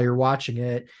watch while you're watching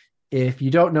it. If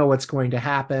you don't know what's going to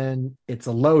happen, it's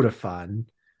a load of fun.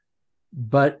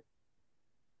 But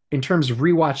in terms of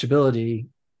rewatchability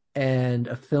and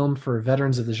a film for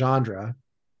veterans of the genre,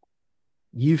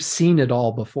 you've seen it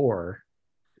all before.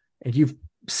 And you've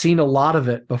seen a lot of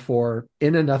it before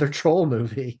in another troll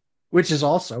movie, which is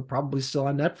also probably still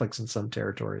on Netflix in some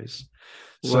territories.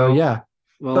 So, yeah.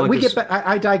 Well, but like we get back.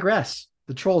 I digress.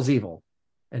 The troll's evil,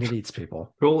 and it eats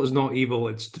people. Troll is not evil.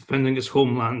 It's defending its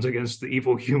homeland against the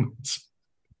evil humans.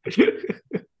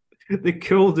 They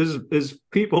killed his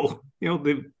people. They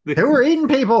Who were eating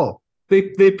people?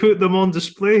 They put them on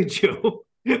display, Joe.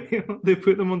 They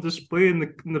put them on display in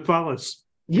the palace.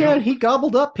 Yeah, and he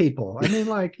gobbled up people. I mean,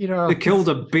 they killed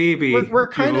a baby. We're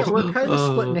kind of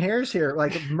splitting hairs here.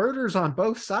 Like, murders on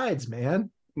both sides, man.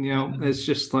 It's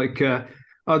just like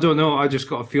I don't know. I just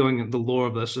got a feeling that the lore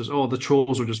of this is, the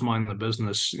trolls were just minding their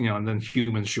business, and then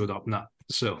humans showed up. Nah.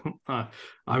 So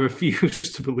I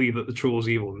refuse to believe that the troll's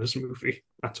evil in this movie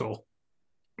at all.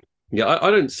 Yeah,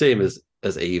 I don't see him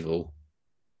as evil.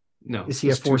 No. Is he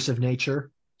a force of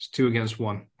nature? It's 2 against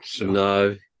 1. So.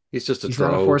 No, he's just a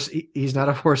troll. Not a force. He's not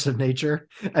a force of nature.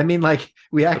 I mean, like,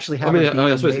 we actually have made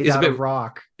out of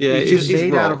rock. Yeah, he's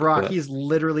made out of rock. But... He's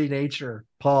literally nature.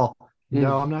 Paul.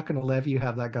 No, I'm not going to let you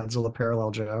have that Godzilla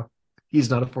parallel, Joe. He's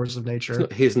not a force of nature.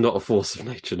 He's not a force of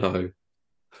nature, no.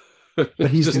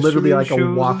 But he's literally like a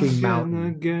walking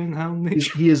mountain.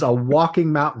 He is a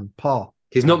walking mountain, Paul.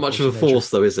 He's not much of a force,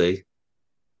 though, is he?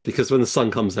 Because when the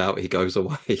sun comes out, he goes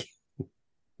away.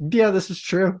 Yeah, this is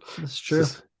true. This is true.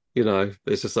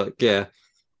 It's just like, yeah,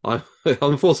 I'm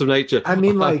a force of nature. I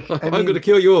mean, I'm going to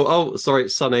kill you all. Oh, sorry,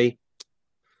 it's sunny.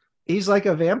 He's like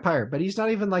a vampire, but he's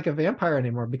not even like a vampire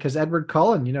anymore, because Edward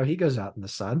Cullen, he goes out in the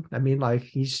sun. I mean, like,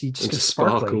 he just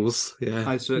sparkles. Yeah.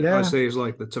 I say he's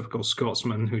like the typical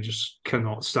Scotsman who just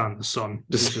cannot stand the sun.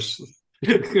 Just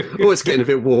oh, it's getting a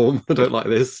bit warm. I don't like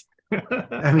this.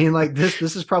 I mean, like, this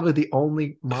is probably the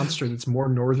only monster that's more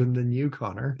northern than you,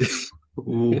 Connor.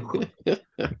 On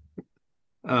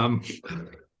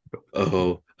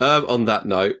that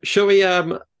note, shall we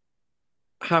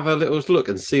have a little look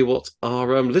and see what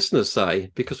our listeners say,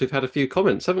 because we've had a few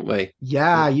comments, haven't we?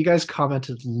 Yeah, you guys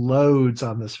commented loads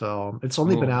on this film. It's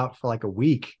only been out for like a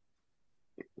week.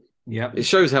 Yeah, it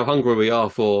shows how hungry we are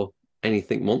for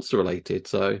anything monster related.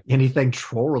 So anything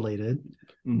troll related.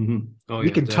 Mm-hmm. We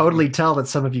can totally tell that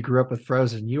some of you grew up with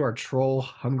Frozen. You are troll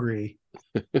hungry.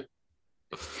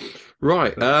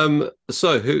 Right.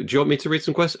 So, do you want me to read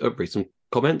some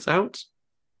comments out?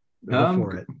 Go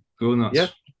for it. Go nuts. Yeah.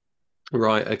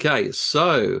 Right. Okay.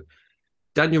 So,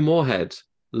 Daniel Moorhead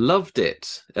loved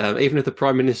it, even if the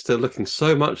Prime Minister looking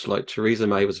so much like Theresa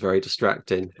May was very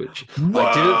distracting, which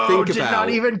I didn't think about. Did not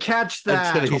even catch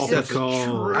that. Until he said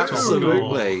true.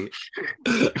 Absolutely.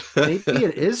 Maybe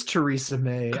it is Theresa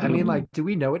May. I mean, like, do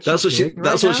we know what that's she's doing?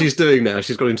 That's what she's doing now.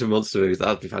 She's got into monster movies.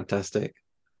 That'd be fantastic.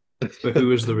 But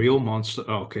who is the real monster?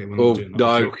 Oh, okay. We're not doing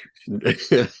that.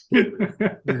 No.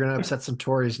 You're going to upset some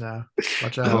Tories now.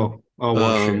 Watch out.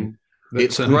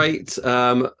 It's great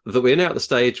that we're now at the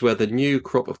stage where the new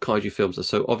crop of kaiju films are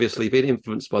so obviously being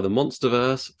influenced by the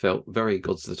Monsterverse. Felt very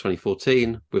Godzilla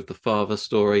 2014 with the father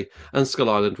story, and Skull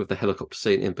Island with the helicopter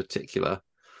scene in particular.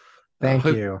 Thank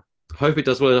you. Hope it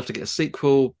does well enough to get a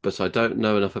sequel, but I don't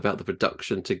know enough about the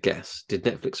production to guess. Did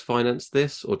Netflix finance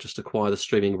this or just acquire the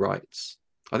streaming rights?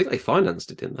 I think they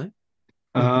financed it, didn't they?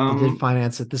 They did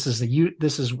finance it. This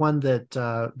is one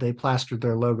that they plastered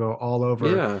their logo all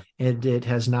over, and it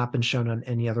has not been shown on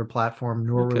any other platform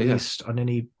nor released on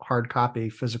any hard copy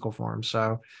physical form.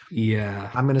 So,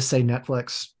 I'm going to say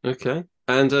Netflix. Okay.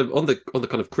 And on the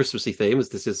kind of Christmassy theme, as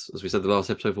this is, as we said, the last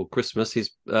episode for Christmas,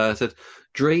 he's said,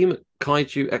 "Dream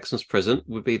Kaiju Xmas present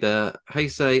would be the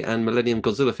Heisei and Millennium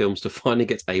Godzilla films to finally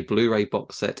get a Blu-ray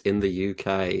box set in the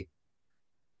UK."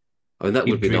 I mean, that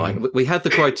would be nice. We had the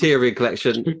Criterion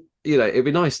collection. It'd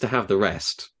be nice to have the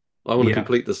rest. I want to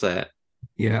complete the set.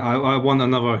 Yeah, I want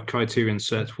another Criterion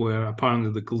set where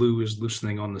apparently the glue is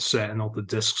loosening on the set and all the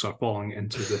discs are falling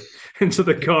into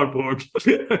the cardboard.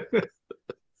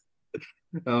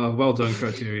 Well done,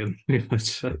 Criterion. You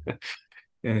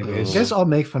Anyways, guys all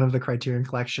make fun of the Criterion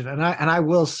Collection, and I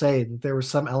will say that there were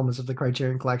some elements of the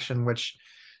Criterion Collection which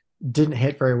didn't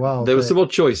hit very well. There were but some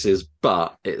odd choices,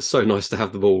 but it's so nice to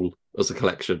have them all as a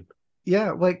collection.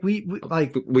 yeah, like we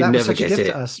like We that was never such a get gift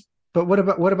it. to us. But what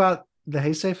about the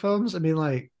Heisei films? I mean,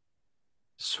 like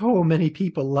so many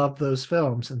people love those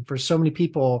films, and for so many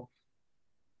people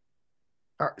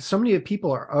are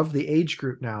of the age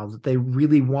group now that they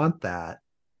really want that.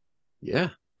 Yeah.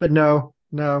 But no,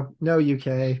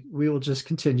 UK. We'll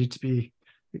continue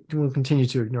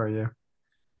to ignore you.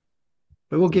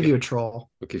 But we'll give you a troll.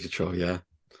 We'll give you a try, yeah.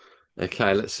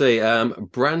 Okay, let's see.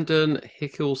 Brandon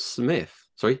Hickley-Smith.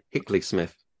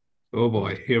 oh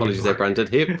boy, here Apologies we there, go. Brandon.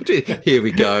 Here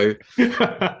we go.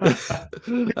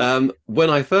 When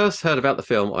I first heard about the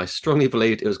film, I strongly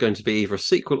believed it was going to be either a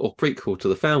sequel or prequel to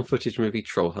the found footage movie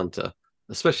Troll Hunter,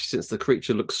 especially since the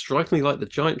creature looks strikingly like the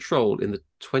giant troll in the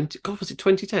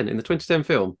 2010? In the 2010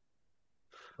 film?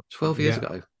 12 years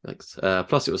ago. Thanks.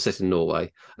 Plus, it was set in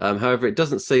Norway. However, it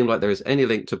doesn't seem like there is any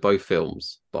link to both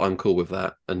films, but I'm cool with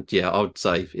that. And yeah, I would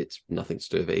say it's nothing to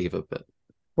do with it either. But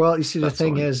Well, you see, the that's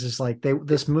thing fine. is like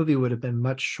this movie would have been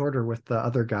much shorter with the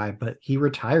other guy, but he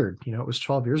retired. It was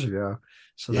 12 years ago,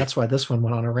 so Yeah. that's why this one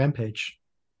went on a rampage.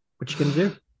 What you gonna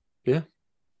do? Yeah.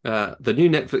 The new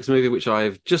Netflix movie, which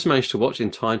I've just managed to watch in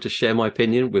time to share my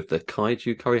opinion with the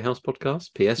Kaiju Curry House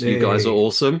podcast. P.S. You guys are Yay.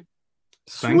 awesome.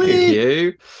 Thank Thank Sweet!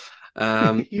 you.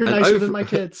 You're and nicer than my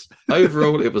kids.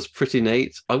 Overall, it was pretty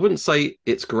neat. I wouldn't say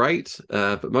it's great,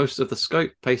 but most of the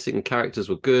scope, pacing, and characters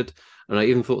were good. And I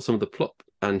even thought some of the plot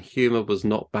and humor was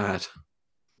not bad.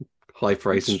 High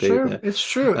praise It's indeed. true. There. It's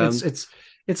true.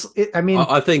 I mean,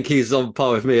 I think he's on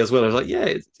par with me as well. I was like, yeah,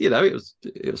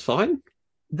 it was fine.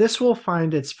 this will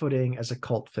find its footing as a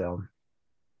cult film.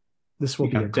 This will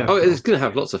be Yeah, a cult definitely. Oh, film. it's going to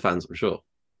have lots of fans, I'm sure.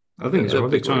 I think it's Yeah,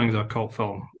 already big one. turning into a cult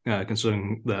film,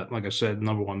 considering that, like I said,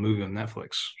 #1 movie on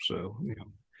Netflix. So,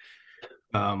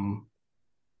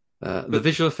 The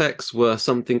visual effects were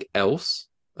something else.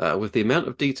 With the amount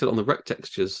of detail on the wreck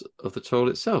textures of the troll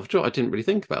itself. Joe, I didn't really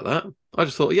think about that. I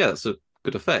just thought, yeah, that's a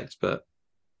good effect, but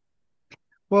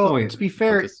Well, Oh, yeah. to be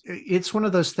fair, guess- it's one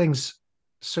of those things.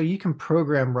 So you can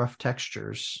program rough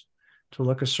textures to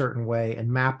look a certain way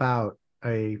and map out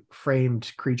a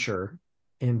framed creature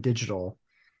in digital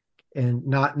and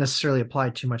not necessarily apply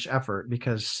too much effort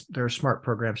because there are smart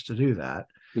programs to do that.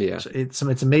 yeah. So it's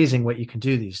amazing what you can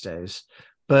do these days.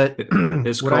 But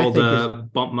It's what I called think is,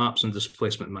 bump maps and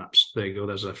displacement maps. There you go.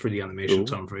 There's a 3D animation Ooh.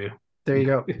 term for you. there you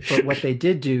go. But what they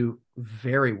did do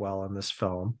very well in this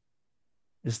film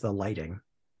is the lighting.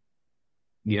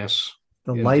 Yes.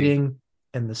 The Indeed. lighting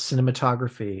and the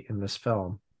cinematography in this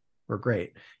film were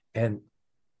great. And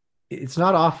it's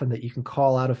not often that you can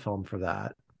call out a film for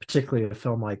that, particularly a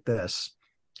film like this.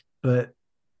 But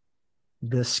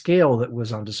the scale that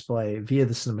was on display via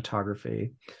the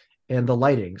cinematography and the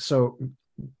lighting. So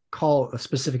call a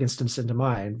specific instance into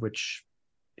mind, which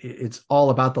it's all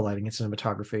about the lighting and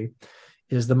cinematography,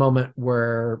 is the moment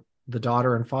where the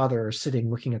daughter and father are sitting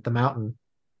looking at the mountain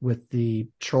with the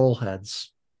troll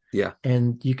heads. Yeah.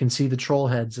 And you can see the troll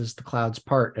heads as the clouds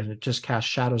part, and it just casts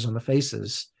shadows on the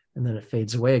faces, and then it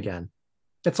fades away again.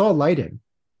 It's all lighting.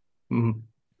 Mhm.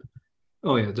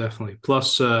 Oh yeah, definitely.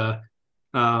 Plus,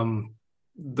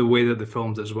 the way that they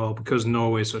filmed it as well, because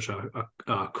Norway is such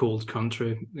a cold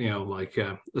country,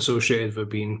 associated with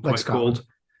being Like quite Scotland. cold.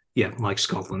 Yeah, like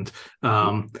Scotland.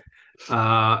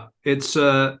 It's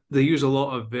they use a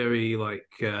lot of very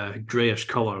grayish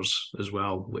colors as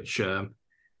well, which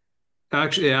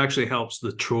actually helps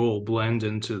the troll blend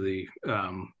into the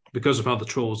because of how the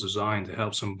troll is designed. It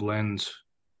helps them blend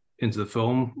into the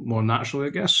film more naturally,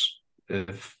 I guess,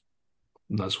 if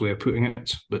that's the way of putting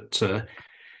it. But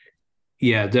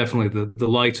yeah, definitely the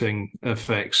lighting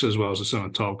effects as well as the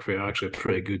cinematography are actually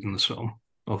pretty good in this film.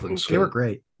 All things They were said.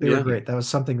 great. They Yeah. were great. That was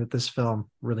something that this film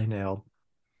really nailed.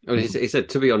 I mean, he said,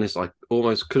 to be honest, I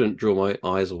almost couldn't draw my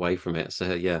eyes away from it.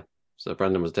 So yeah, so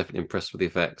Brandon was definitely impressed with the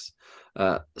effects.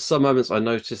 Some moments I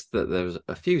noticed that there was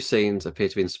a few scenes appear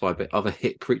to be inspired by other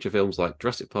hit creature films like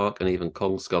Jurassic Park and even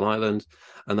Kong Skull Island,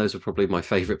 and those were probably my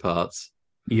favorite parts.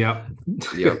 Yeah.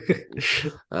 Yeah.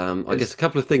 I guess a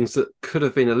couple of things that could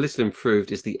have been a little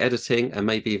improved is the editing and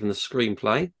maybe even the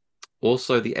screenplay.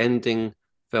 Also, the ending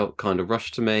felt kind of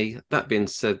rushed to me. That being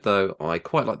said, though, I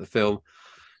quite like the film.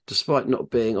 Despite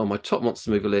not being on my top monster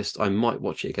movie list, I might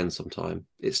watch it again sometime.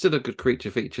 It's still a good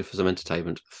creature feature for some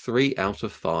entertainment. 3 out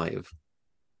of 5.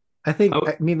 I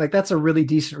mean, like that's a really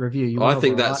decent review. You I went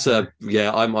think over a that's lot there.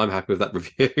 yeah. I'm happy with that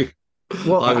review.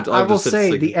 Well, I would I will just said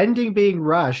say sing. the ending being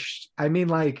rushed. I mean,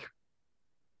 like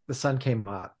the sun came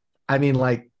up. I mean,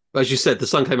 like, As you said, the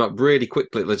sun came up really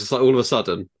quickly. Just like all of a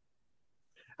sudden.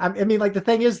 I mean, like the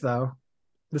thing is though,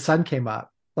 the sun came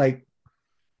up. Like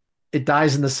it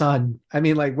dies in the sun. I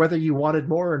mean, like whether you wanted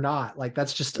more or not, like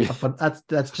that's just a fun.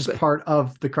 That's just part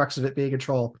of the crux of it being a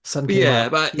troll. Sun came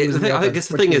up. But He was in the I open. think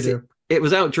the What thing you is, gonna it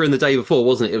was out during the day before,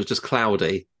 wasn't it? It was just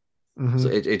cloudy, do? so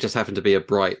it just happened to be a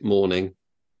bright morning.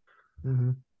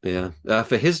 Mhm. Yeah.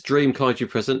 For his dream kaiju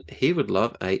present, he would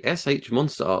love a SH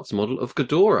Monster Arts model of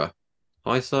Ghidorah,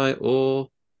 Heisei, or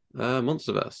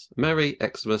Monsterverse. Merry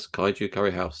Xmas Kaiju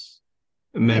Curry House.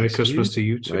 Merry Thanks, Christmas dude. to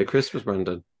you too. Merry Christmas,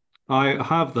 Brandon. I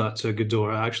have that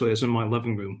Ghidorah. Actually, it's in my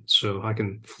living room, so I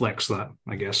can flex that.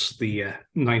 I guess the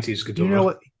 90s Ghidorah. You know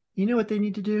what? You know what they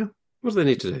need to do? What do they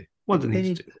need to do? What do they They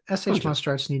need to need do? SH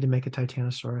Monster Arts need to make a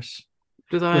Titanosaurus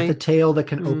Do with they? a tail that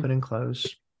can Hmm. open and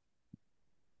close.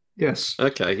 Yes.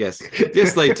 Okay, yes.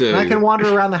 Yes, they do. And I can wander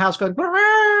around the house going.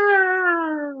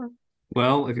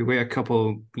 Well, if you wait a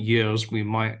couple years, we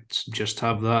might just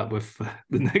have that with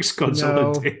the next No.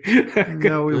 Godzilla Day.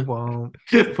 No, we won't.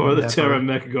 For the Never. Terra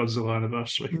Mecha Godzilla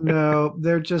anniversary. No,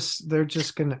 they're just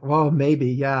gonna. Well, maybe,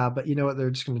 yeah, but you know what they're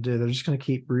just gonna do? They're just gonna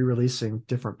keep re-releasing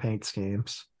different paint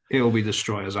schemes. It'll be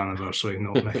Destroyer's anniversary,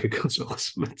 not Mecha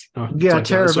Godzilla's. Yeah,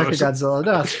 Terror Titanosaurus. Mechagodzilla.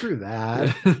 No, screw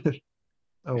that.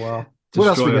 Oh well. What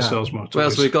else we Destroyer got? sells more What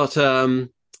else toys. we got?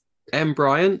 M.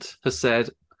 Bryant has said,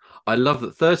 I love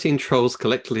that 13 trolls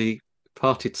collectively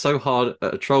partied so hard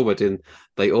at a troll wedding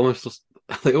they all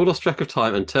lost track of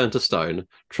time and turned to stone.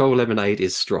 Troll lemonade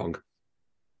is strong.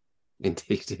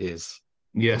 Indeed it is.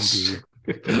 Yes.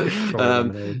 Troll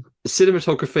Lemonade.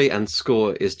 Cinematography and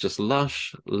score is just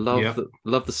lush. Love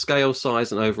Yep. the scale,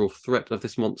 size, and overall threat of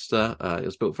this monster. It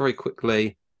was built very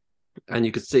quickly, and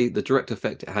you could see the direct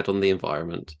effect it had on the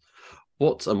environment.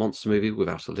 What's a monster movie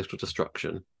without a little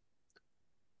destruction?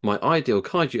 My ideal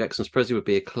Kaiju Xmas present would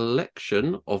be a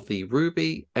collection of the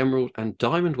ruby, emerald, and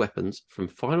diamond weapons from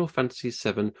Final Fantasy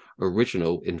VII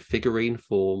Original in figurine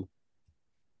form.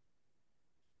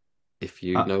 If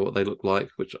you know what they look like,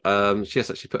 which she has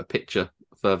actually put a picture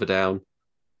further down.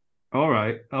 All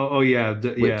right. Oh yeah.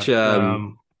 Which yeah.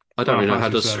 I don't really know how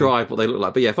to Fantasy VII. describe what they look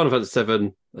like, but yeah, Final Fantasy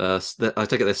VII. I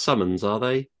take it they're summons, are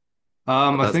they?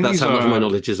 I think That's these how much are, my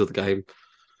knowledge is of the game.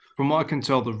 from what I can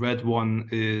tell, the red one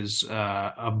is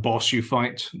a boss you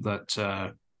fight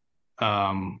that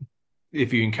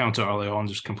if you encounter early on,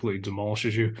 just completely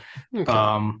demolishes you.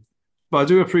 Okay. But I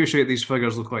do appreciate these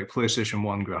figures look like PlayStation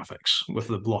 1 graphics with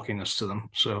the blockiness to them.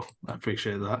 So I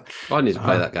appreciate that. I need to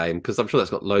play that game because I'm sure that's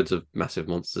got loads of massive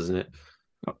monsters in it.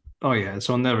 Oh yeah, it's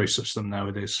on every system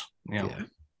nowadays. You know. Yeah.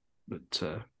 But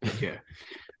yeah.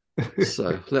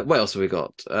 So what else have we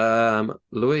got?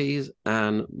 Louise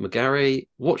and McGarry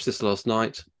watched this last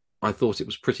night. I thought it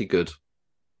was pretty good.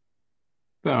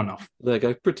 Fair enough. There you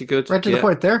go, pretty good. Right to the Yeah.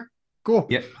 point there. Cool.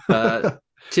 Yep.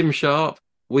 Tim Sharp,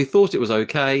 we thought it was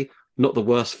okay. Not the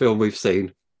worst film we've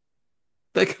seen.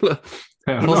 They're gonna-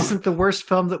 Fair It enough. wasn't the worst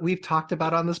film that we've talked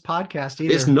about on this podcast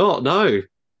either. It's not, no.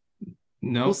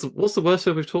 No, What's the worst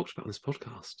film we've talked about on this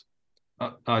podcast?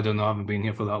 I don't know. I haven't been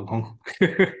here for that long.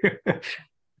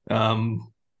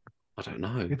 I don't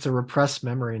know. It's a repressed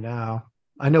memory now.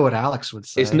 I know what Alex would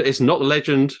say. It's not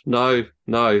Legend. No.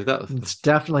 It's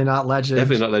definitely not Legend.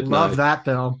 Definitely not Legend, Love no. that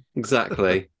film.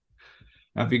 Exactly.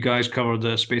 Have you guys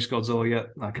covered Space Godzilla yet?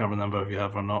 I can't remember if you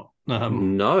have or not.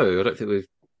 No, I don't think we've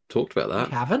talked about We that.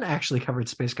 haven't actually covered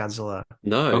Space Godzilla.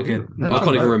 No. Okay. I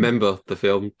can't even remember the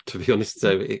film, to be honest.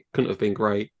 So it couldn't have been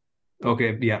great.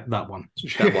 Okay, yeah, that one.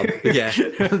 That one. Yeah.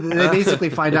 They basically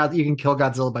find out that you can kill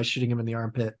Godzilla by shooting him in the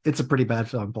armpit. It's a pretty bad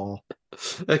film, Paul.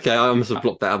 Okay, I must have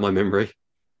blocked that out of my memory.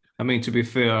 I mean, to be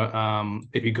fair,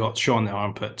 if you got shot in the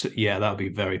armpit, yeah, that'd be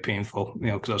very painful,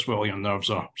 because that's where all your nerves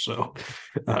are. So,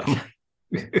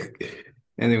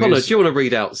 anyways, Connor, do you want to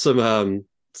read out some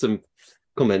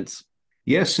comments?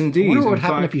 yes, I indeed. wonder what would In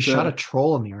happen if fact, you shot a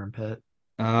troll in the armpit.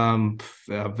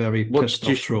 A very What pissed do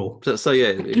you- off troll. So yeah,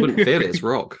 it wouldn't feel it. It's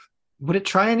rock. Would it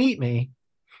try and eat me?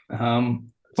 Depends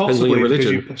on Possibly your because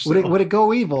religion. you pissed Would it it off. would it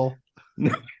go evil?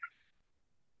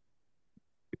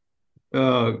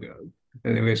 Oh god.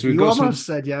 Anyway, so we've You got almost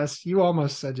said yes. You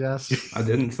almost said yes. I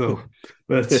didn't though,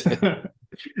 but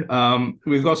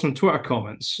we've got some Twitter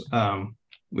comments.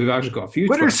 We've actually got a few.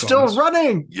 Twitter's Twitter still comments.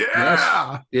 running.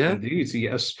 Yeah. Yeah. Indeed,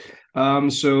 yes. So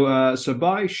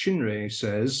Sabai Shinrei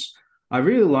says, I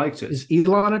really liked it. Is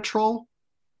Elon a troll?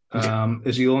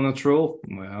 Is Elon a troll?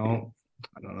 Well,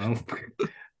 I don't know.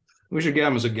 We should get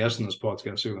him as a guest in this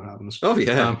podcast, see what happens. Oh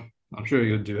yeah. I'm sure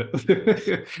you'll do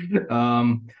it.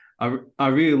 I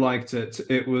really liked it.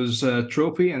 It was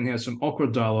tropey and he had some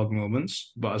awkward dialogue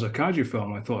moments, but as a kaiju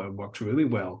film, I thought it worked really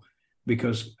well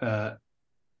because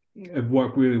it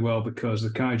worked really well because the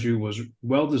kaiju was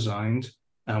well designed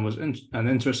and was an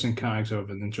interesting character of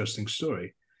an interesting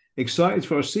story. Excited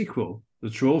for a sequel. The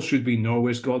troll should be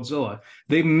Norway's Godzilla.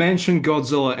 They mentioned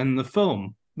Godzilla in the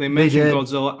film. They mentioned did.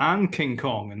 Godzilla and King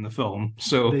Kong in the film.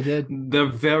 So They did. they're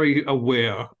very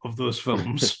aware of those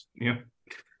films. Yeah.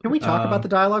 Can we talk about the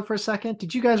dialogue for a second?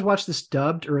 Did you guys watch this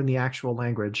dubbed or in the actual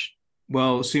language?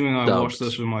 Well, seeming I Dubbed. watched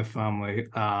this with my family.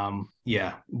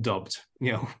 Yeah, dubbed.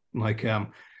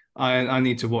 I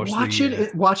need to watch Watch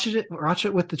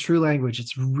it with the true language.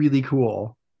 It's really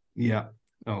cool. Yeah.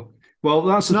 Oh, well,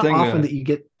 that's It's the not thing. often that you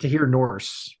get to hear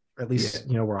Norse, at least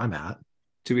where I'm at.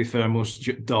 To be fair,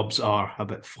 most dubs are a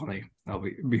bit funny. I'll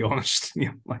be honest.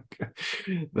 Yeah,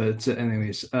 but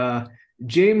anyways,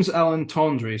 James Allen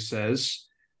Tondre says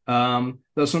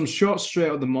there's some shots straight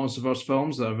out of the MonsterVerse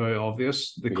films that are very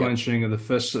obvious. The clenching of the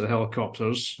fists at the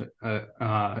helicopters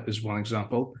is one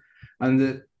example, and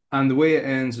the way it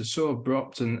ends is so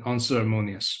abrupt and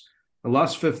unceremonious. The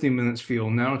last 15 minutes feel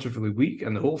narratively weak,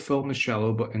 and the whole film is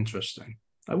shallow but interesting.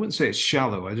 I wouldn't say it's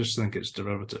shallow. I just think it's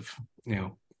derivative.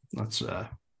 That's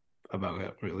about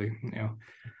it, really.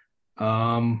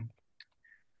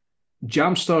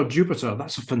 Jamstar Jupiter.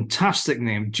 That's a fantastic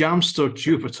name. Jamstar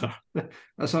Jupiter.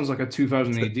 That sounds like a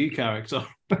 2000 AD character.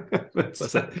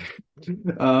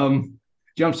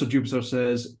 Jamstar Jupiter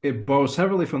says, it borrows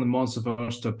heavily from the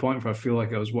MonsterVerse to a point where I feel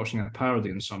like I was watching a parody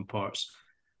in some parts.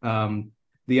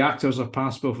 The actors are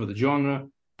passable for the genre,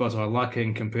 but are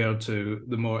lacking compared to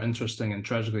the more interesting and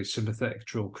tragically sympathetic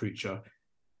troll creature.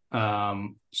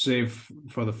 Save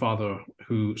for the father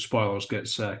who, spoilers,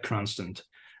 gets Cranstoned.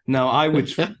 Now, I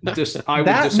would disagree.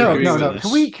 No.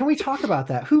 Can we talk about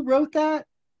that? Who wrote that?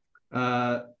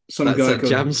 Some That's guy a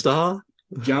Jamstar.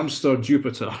 Jamstar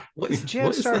Jupiter.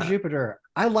 Jamstar Jupiter.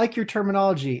 I like your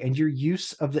terminology and your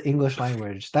use of the English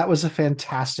language. That was a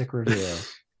fantastic review.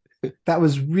 That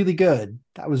was really good.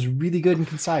 That was really good and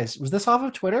concise. Was this off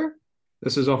of Twitter?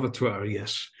 This is off of Twitter,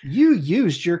 yes. You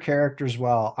used your characters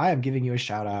well. I am giving you a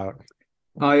shout out.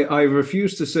 I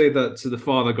refuse to say that the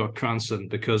father got Cranston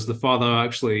because the father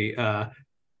actually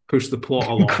pushed the plot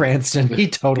along. Cranston, he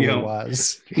totally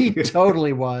was. He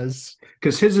totally was.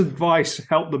 Because his advice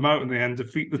helped them out in the end,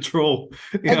 defeat the troll.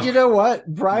 And you know what?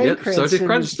 Bryan Cranston was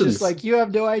Cranston's. just like, you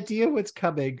have no idea what's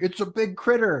coming. It's a big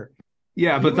critter.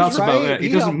 Yeah, but that's about it. He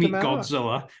doesn't meet helped him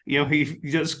out.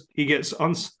 Godzilla. He gets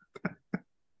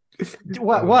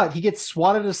What? He gets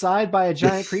swatted aside by a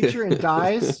giant creature and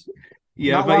dies?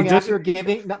 Yeah, not but long after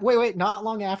giving not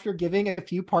long after giving a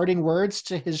few parting words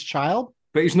to his child.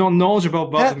 But he's not knowledgeable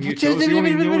about the mutants. He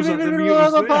only knows that the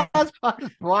mutants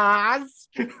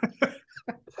there.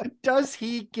 Does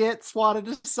he get swatted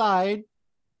aside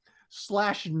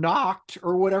 / knocked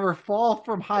or whatever, fall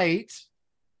from height?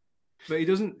 But he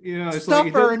doesn't, it's suffer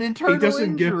like an internal he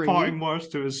doesn't injury, give parting words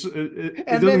to his,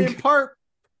 and then impart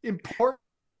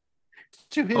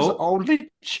to his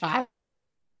only child.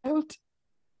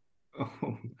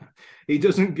 Oh, he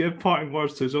doesn't give parting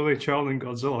words to his only child in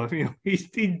Godzilla.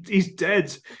 He's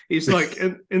dead. He's like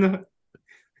in a.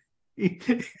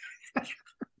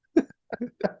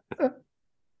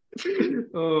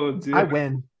 Oh dear! I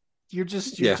win. You're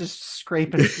just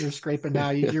scraping. You're scraping now.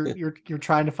 You're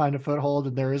trying to find a foothold,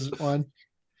 and there isn't one.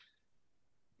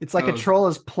 It's like a troll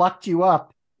has plucked you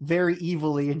up very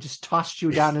evilly and just tossed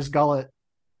you down his gullet.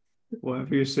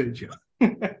 Whatever you say, Joe.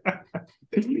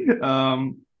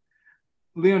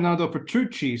 Leonardo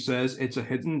Petrucci says it's a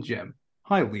hidden gem.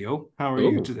 Hi, Leo. How are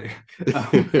you today?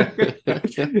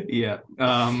 Yeah.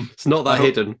 It's not that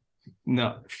hidden.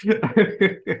 No.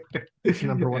 It's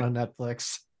number one on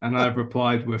Netflix. And I've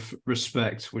replied with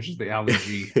respect, which is the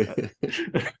allergy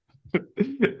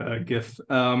gif.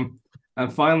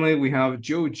 And finally, we have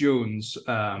Joe Jones.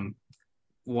 We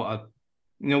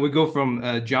go from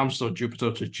Jamstar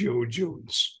Jupiter to Joe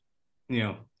Jones.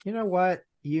 You know what?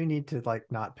 You need to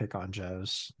not pick on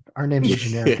Joe's. Our names are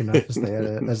generic enough as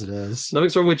it is.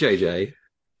 Nothing's wrong with JJ.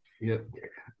 Yep.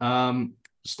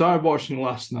 Started watching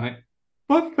last night,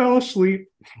 but fell asleep.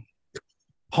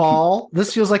 Paul,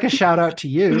 this feels like a shout out to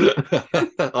you.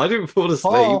 I didn't fall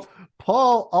asleep.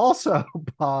 Paul also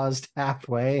paused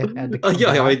halfway and had to come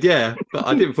back. But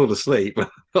I didn't fall asleep. I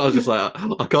was just like,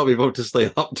 I can't be bothered to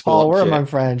stay up to Paul, watch we're it. among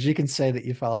friends. You can say that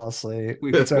you fell asleep.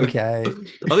 It's okay. I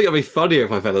think it'd be funnier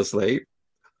if I fell asleep.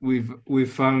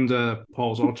 We've found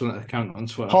Paul's alternate account on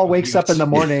Twitter. Paul wakes up in the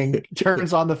morning,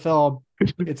 turns on the film.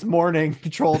 It's morning. The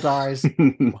troll dies.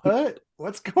 What?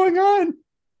 What's going on?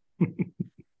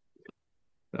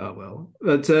 Oh, well.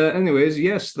 But anyways,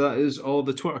 yes, that is all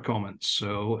the Twitter comments.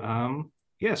 So,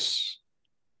 yes.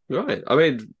 Right. I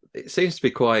mean, it seems to be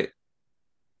quite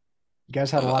You guys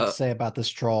had a lot Uh, to say about this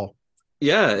troll.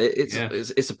 Yeah, Yeah.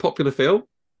 it's a popular film,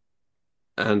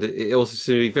 and it also seems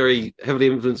to be very heavily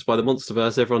influenced by the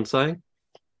MonsterVerse. Everyone's saying,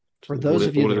 For those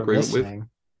of you all in that are agreement with. listening,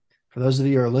 for those of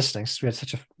you who are listening, since we had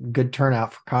such a good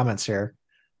turnout for comments here,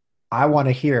 I want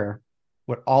to hear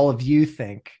what all of you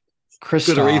think.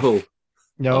 Good or evil? Christoph,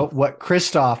 no, Oh. what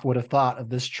Christoph would have thought of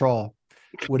this troll.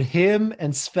 Would him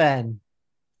and Sven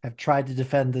have tried to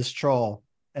defend this troll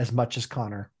as much as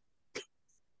Connor?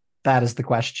 That is the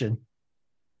question.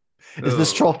 Is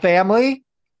this Oh. troll family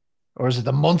or is it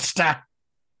the monster?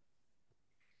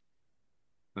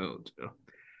 Oh, dear.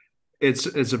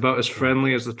 It's about as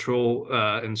friendly as the troll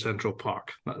in Central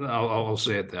Park. I'll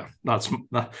say it there.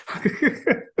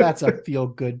 That's a feel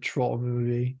good troll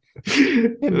movie.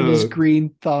 Him and his Oh, green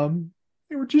thumb.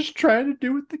 They were just trying to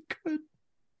do what they could.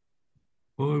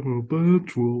 I'm a bad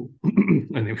troll.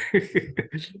 Anyway,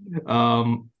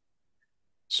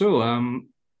 so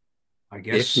I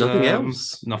guess If nothing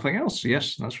else. nothing else.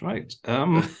 Yes, that's right.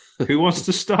 Who wants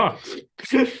to start?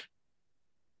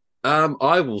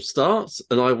 I will start,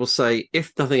 and I will say,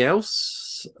 if nothing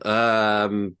else,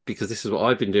 because this is what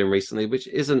I've been doing recently, which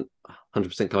isn't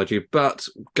 100% kaiju, but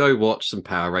go watch some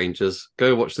Power Rangers.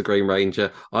 Go watch the Green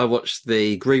Ranger. I watched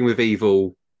the Green with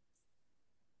Evil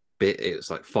bit. It's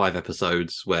like 5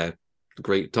 episodes where the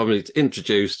Green Tommy's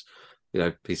introduced.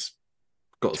 He's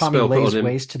got a Tommy spell put lays on him.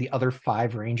 waste to the other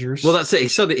 5 Rangers. Well, that's it.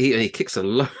 He kicks a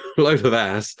load of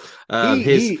ass.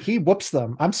 He whoops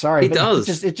them. I'm sorry. He but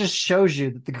does. It just shows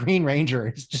you that the Green Ranger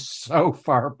is just so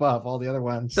far above all the other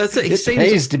ones. That's it. He It seems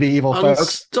pays to be evil,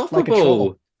 folks. Like a troll.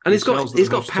 unstoppable, and he's sells got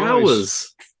the most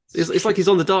powers. It's like he's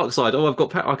on the dark side. Oh, I've got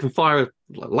power. I can fire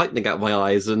lightning out my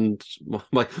eyes, and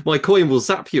my coin will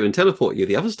zap you and teleport you.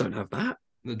 The others don't have that.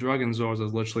 The Dragon Zord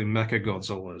is literally Mecha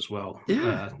Godzilla as well.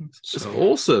 Yeah, it's so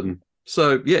awesome.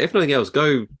 So yeah, if nothing else,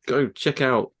 go check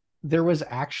out. There was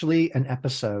actually an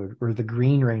episode where the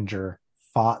Green Ranger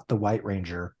fought the White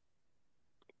Ranger.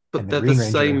 But And they're the Green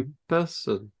Ranger- same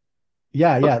person.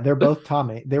 Yeah, they're both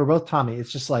Tommy. They were both Tommy.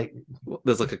 It's just like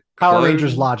There's like a Power clone.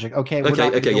 Rangers logic. Okay, we're not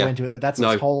going to go yeah. into it. That's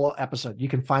No. a whole episode. You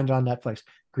can find it on Netflix.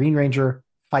 Green Ranger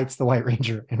fights the White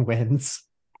Ranger and wins.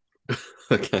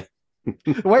 Okay.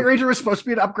 The White Ranger was supposed to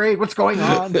be an upgrade. What's going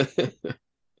on?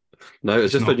 No,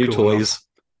 it's just for not new cool toys.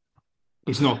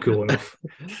 he's not cool enough.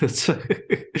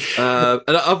 And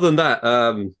other than that,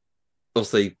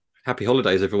 obviously, happy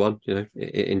holidays, everyone.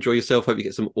 Enjoy yourself. Hope you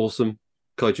get some awesome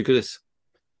kaiju goodies.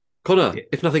 Connor, Yeah.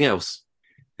 if nothing else,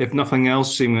 If nothing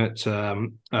else, seeing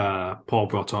that Paul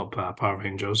brought up Power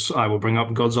Rangers, I will bring up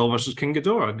Godzilla versus King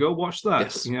Ghidorah. Go watch that.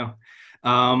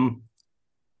 Yes.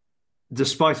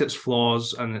 Despite its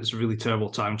flaws and its really terrible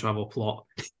time travel plot,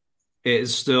 it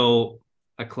is still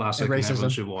a classic and everyone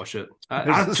racism. should watch it.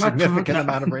 There's a significant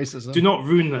amount of racism. Do not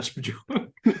ruin this, but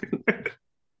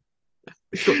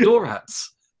it's got Dorats.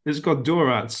 it's got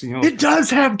Dorats. It does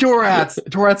have Dorats.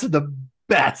 Dorats are the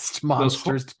best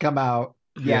monsters to come out.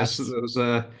 Yes. Those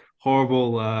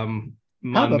horrible How the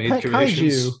man-made pet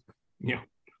creations. kaiju? Yeah.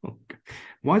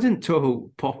 Why didn't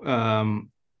Toho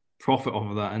profit off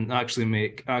of that and actually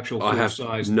make actual I have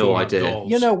full-size no Dorat idea.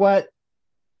 dolls? You know what?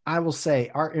 I will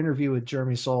say our interview with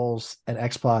Jeremy Souls at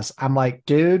X Plus, I'm like,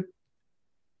 dude,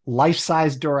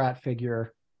 life-size Dorat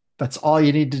figure. That's all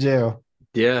you need to do.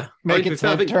 Yeah. Make I its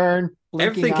think head turn.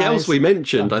 blinking everything else eyes. we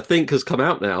mentioned, I think, has come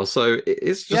out now. So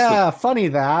it's just Yeah, funny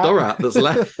that. Dorat that's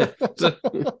left.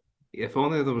 If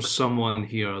only there was someone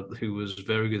here who was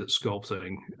very good at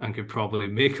sculpting and could probably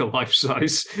make a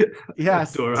life-size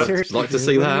Yes, Dorat. seriously. Like to dude,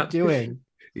 see what that. Are you doing?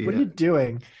 Yeah. What are you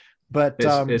doing? But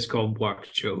It's called work,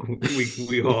 Joe.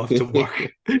 We all have to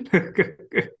work.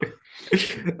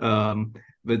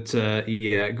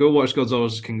 Yeah, go watch Godzilla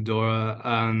vs. King Ghidorah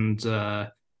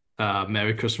and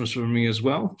Merry Christmas from me as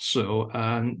well. So,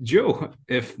 Joe,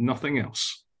 if nothing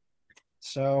else.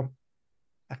 so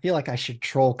I feel like I should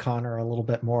troll Connor a little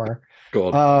bit more.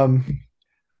 Go on.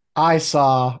 I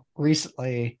saw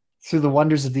recently through the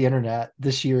wonders of the internet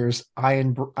this year's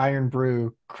Iron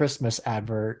Brew Christmas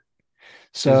advert.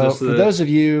 So Is this for those of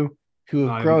you who have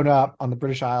I'm- grown up on the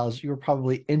British Isles, you are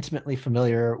probably intimately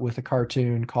familiar with a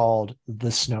cartoon called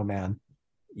The Snowman.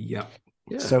 Yeah.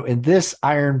 Yeah. So in this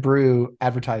Iron Brew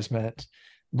advertisement,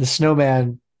 the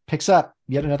snowman picks up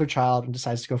yet another child and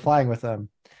decides to go flying with them.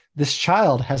 This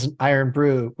child has an Iron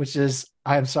Brew, which is,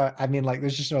 I'm sorry, I mean, like,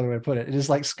 there's just no other way to put it. It is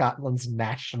like Scotland's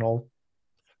national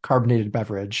carbonated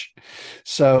beverage.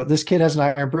 So this kid has an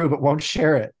Iron Brew, but won't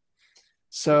share it.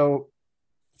 So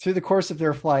through the course of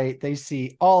their flight, they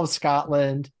see all of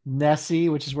Scotland, Nessie,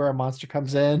 which is where a monster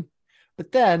comes in.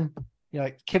 But then,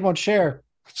 like, kid won't share.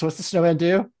 So what's the snowman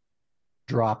do?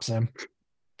 Drops him.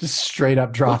 Just straight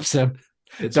up drops him.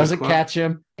 It's Doesn't catch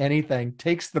him, anything.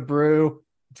 Takes the brew,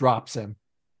 drops him.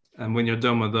 And when you're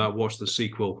done with that, watch the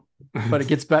sequel. But it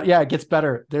gets better. Yeah, it gets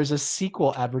better. There's a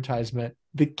sequel advertisement.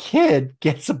 The kid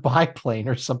gets a biplane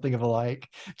or something of the like,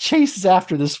 chases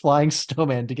after this flying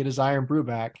snowman to get his iron brew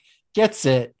back, gets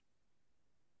it.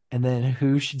 And then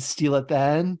who should steal it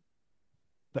then?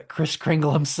 But Kris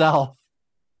Kringle himself.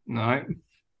 No,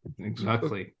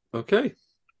 exactly. Okay.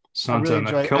 Santa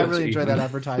I really enjoy that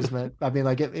advertisement. I mean,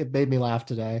 like it made me laugh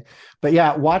today. But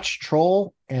yeah, watch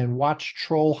Troll and watch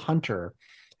Troll Hunter.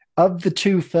 Of the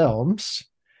two films,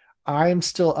 I'm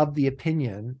still of the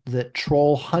opinion that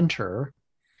Troll Hunter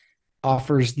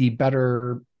offers the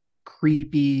better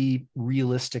creepy,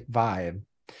 realistic vibe.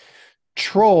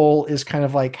 Troll is kind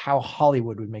of like how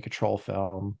Hollywood would make a troll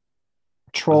film.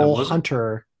 Troll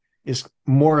Hunter is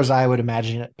more as I would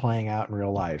imagine it playing out in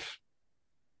real life.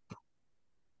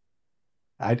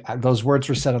 Those words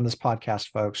were said on this podcast,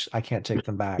 folks. I can't take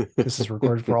them back. This is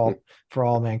recorded for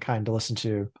all mankind to listen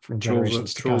to for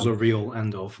generations to come. Trolls are real.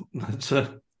 End of.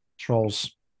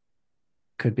 Trolls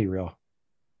could be real.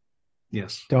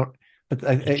 Yes. But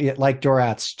like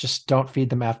Dorats, just don't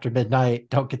feed them after midnight.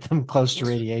 Don't get them close to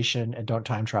radiation, and don't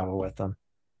time travel with them.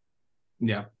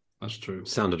 Yeah, that's true.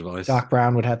 Sound advice. Doc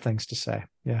Brown would have things to say.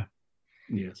 Yeah.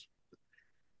 Yes.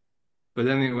 But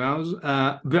anyway,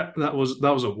 that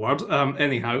was a word.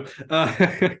 Anyhow,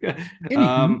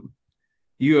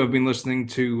 you have been listening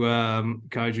to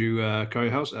Kaiju Curry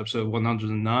House, episode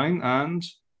 109, and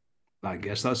I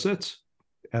guess that's it.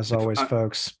 As always,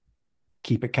 folks,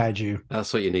 keep it kaiju.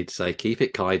 That's what you need to say. Keep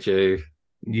it kaiju.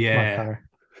 Yeah.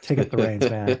 Take up the reins,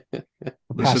 man.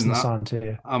 We're passing this on to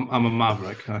you. I'm a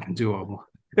maverick. I can do all.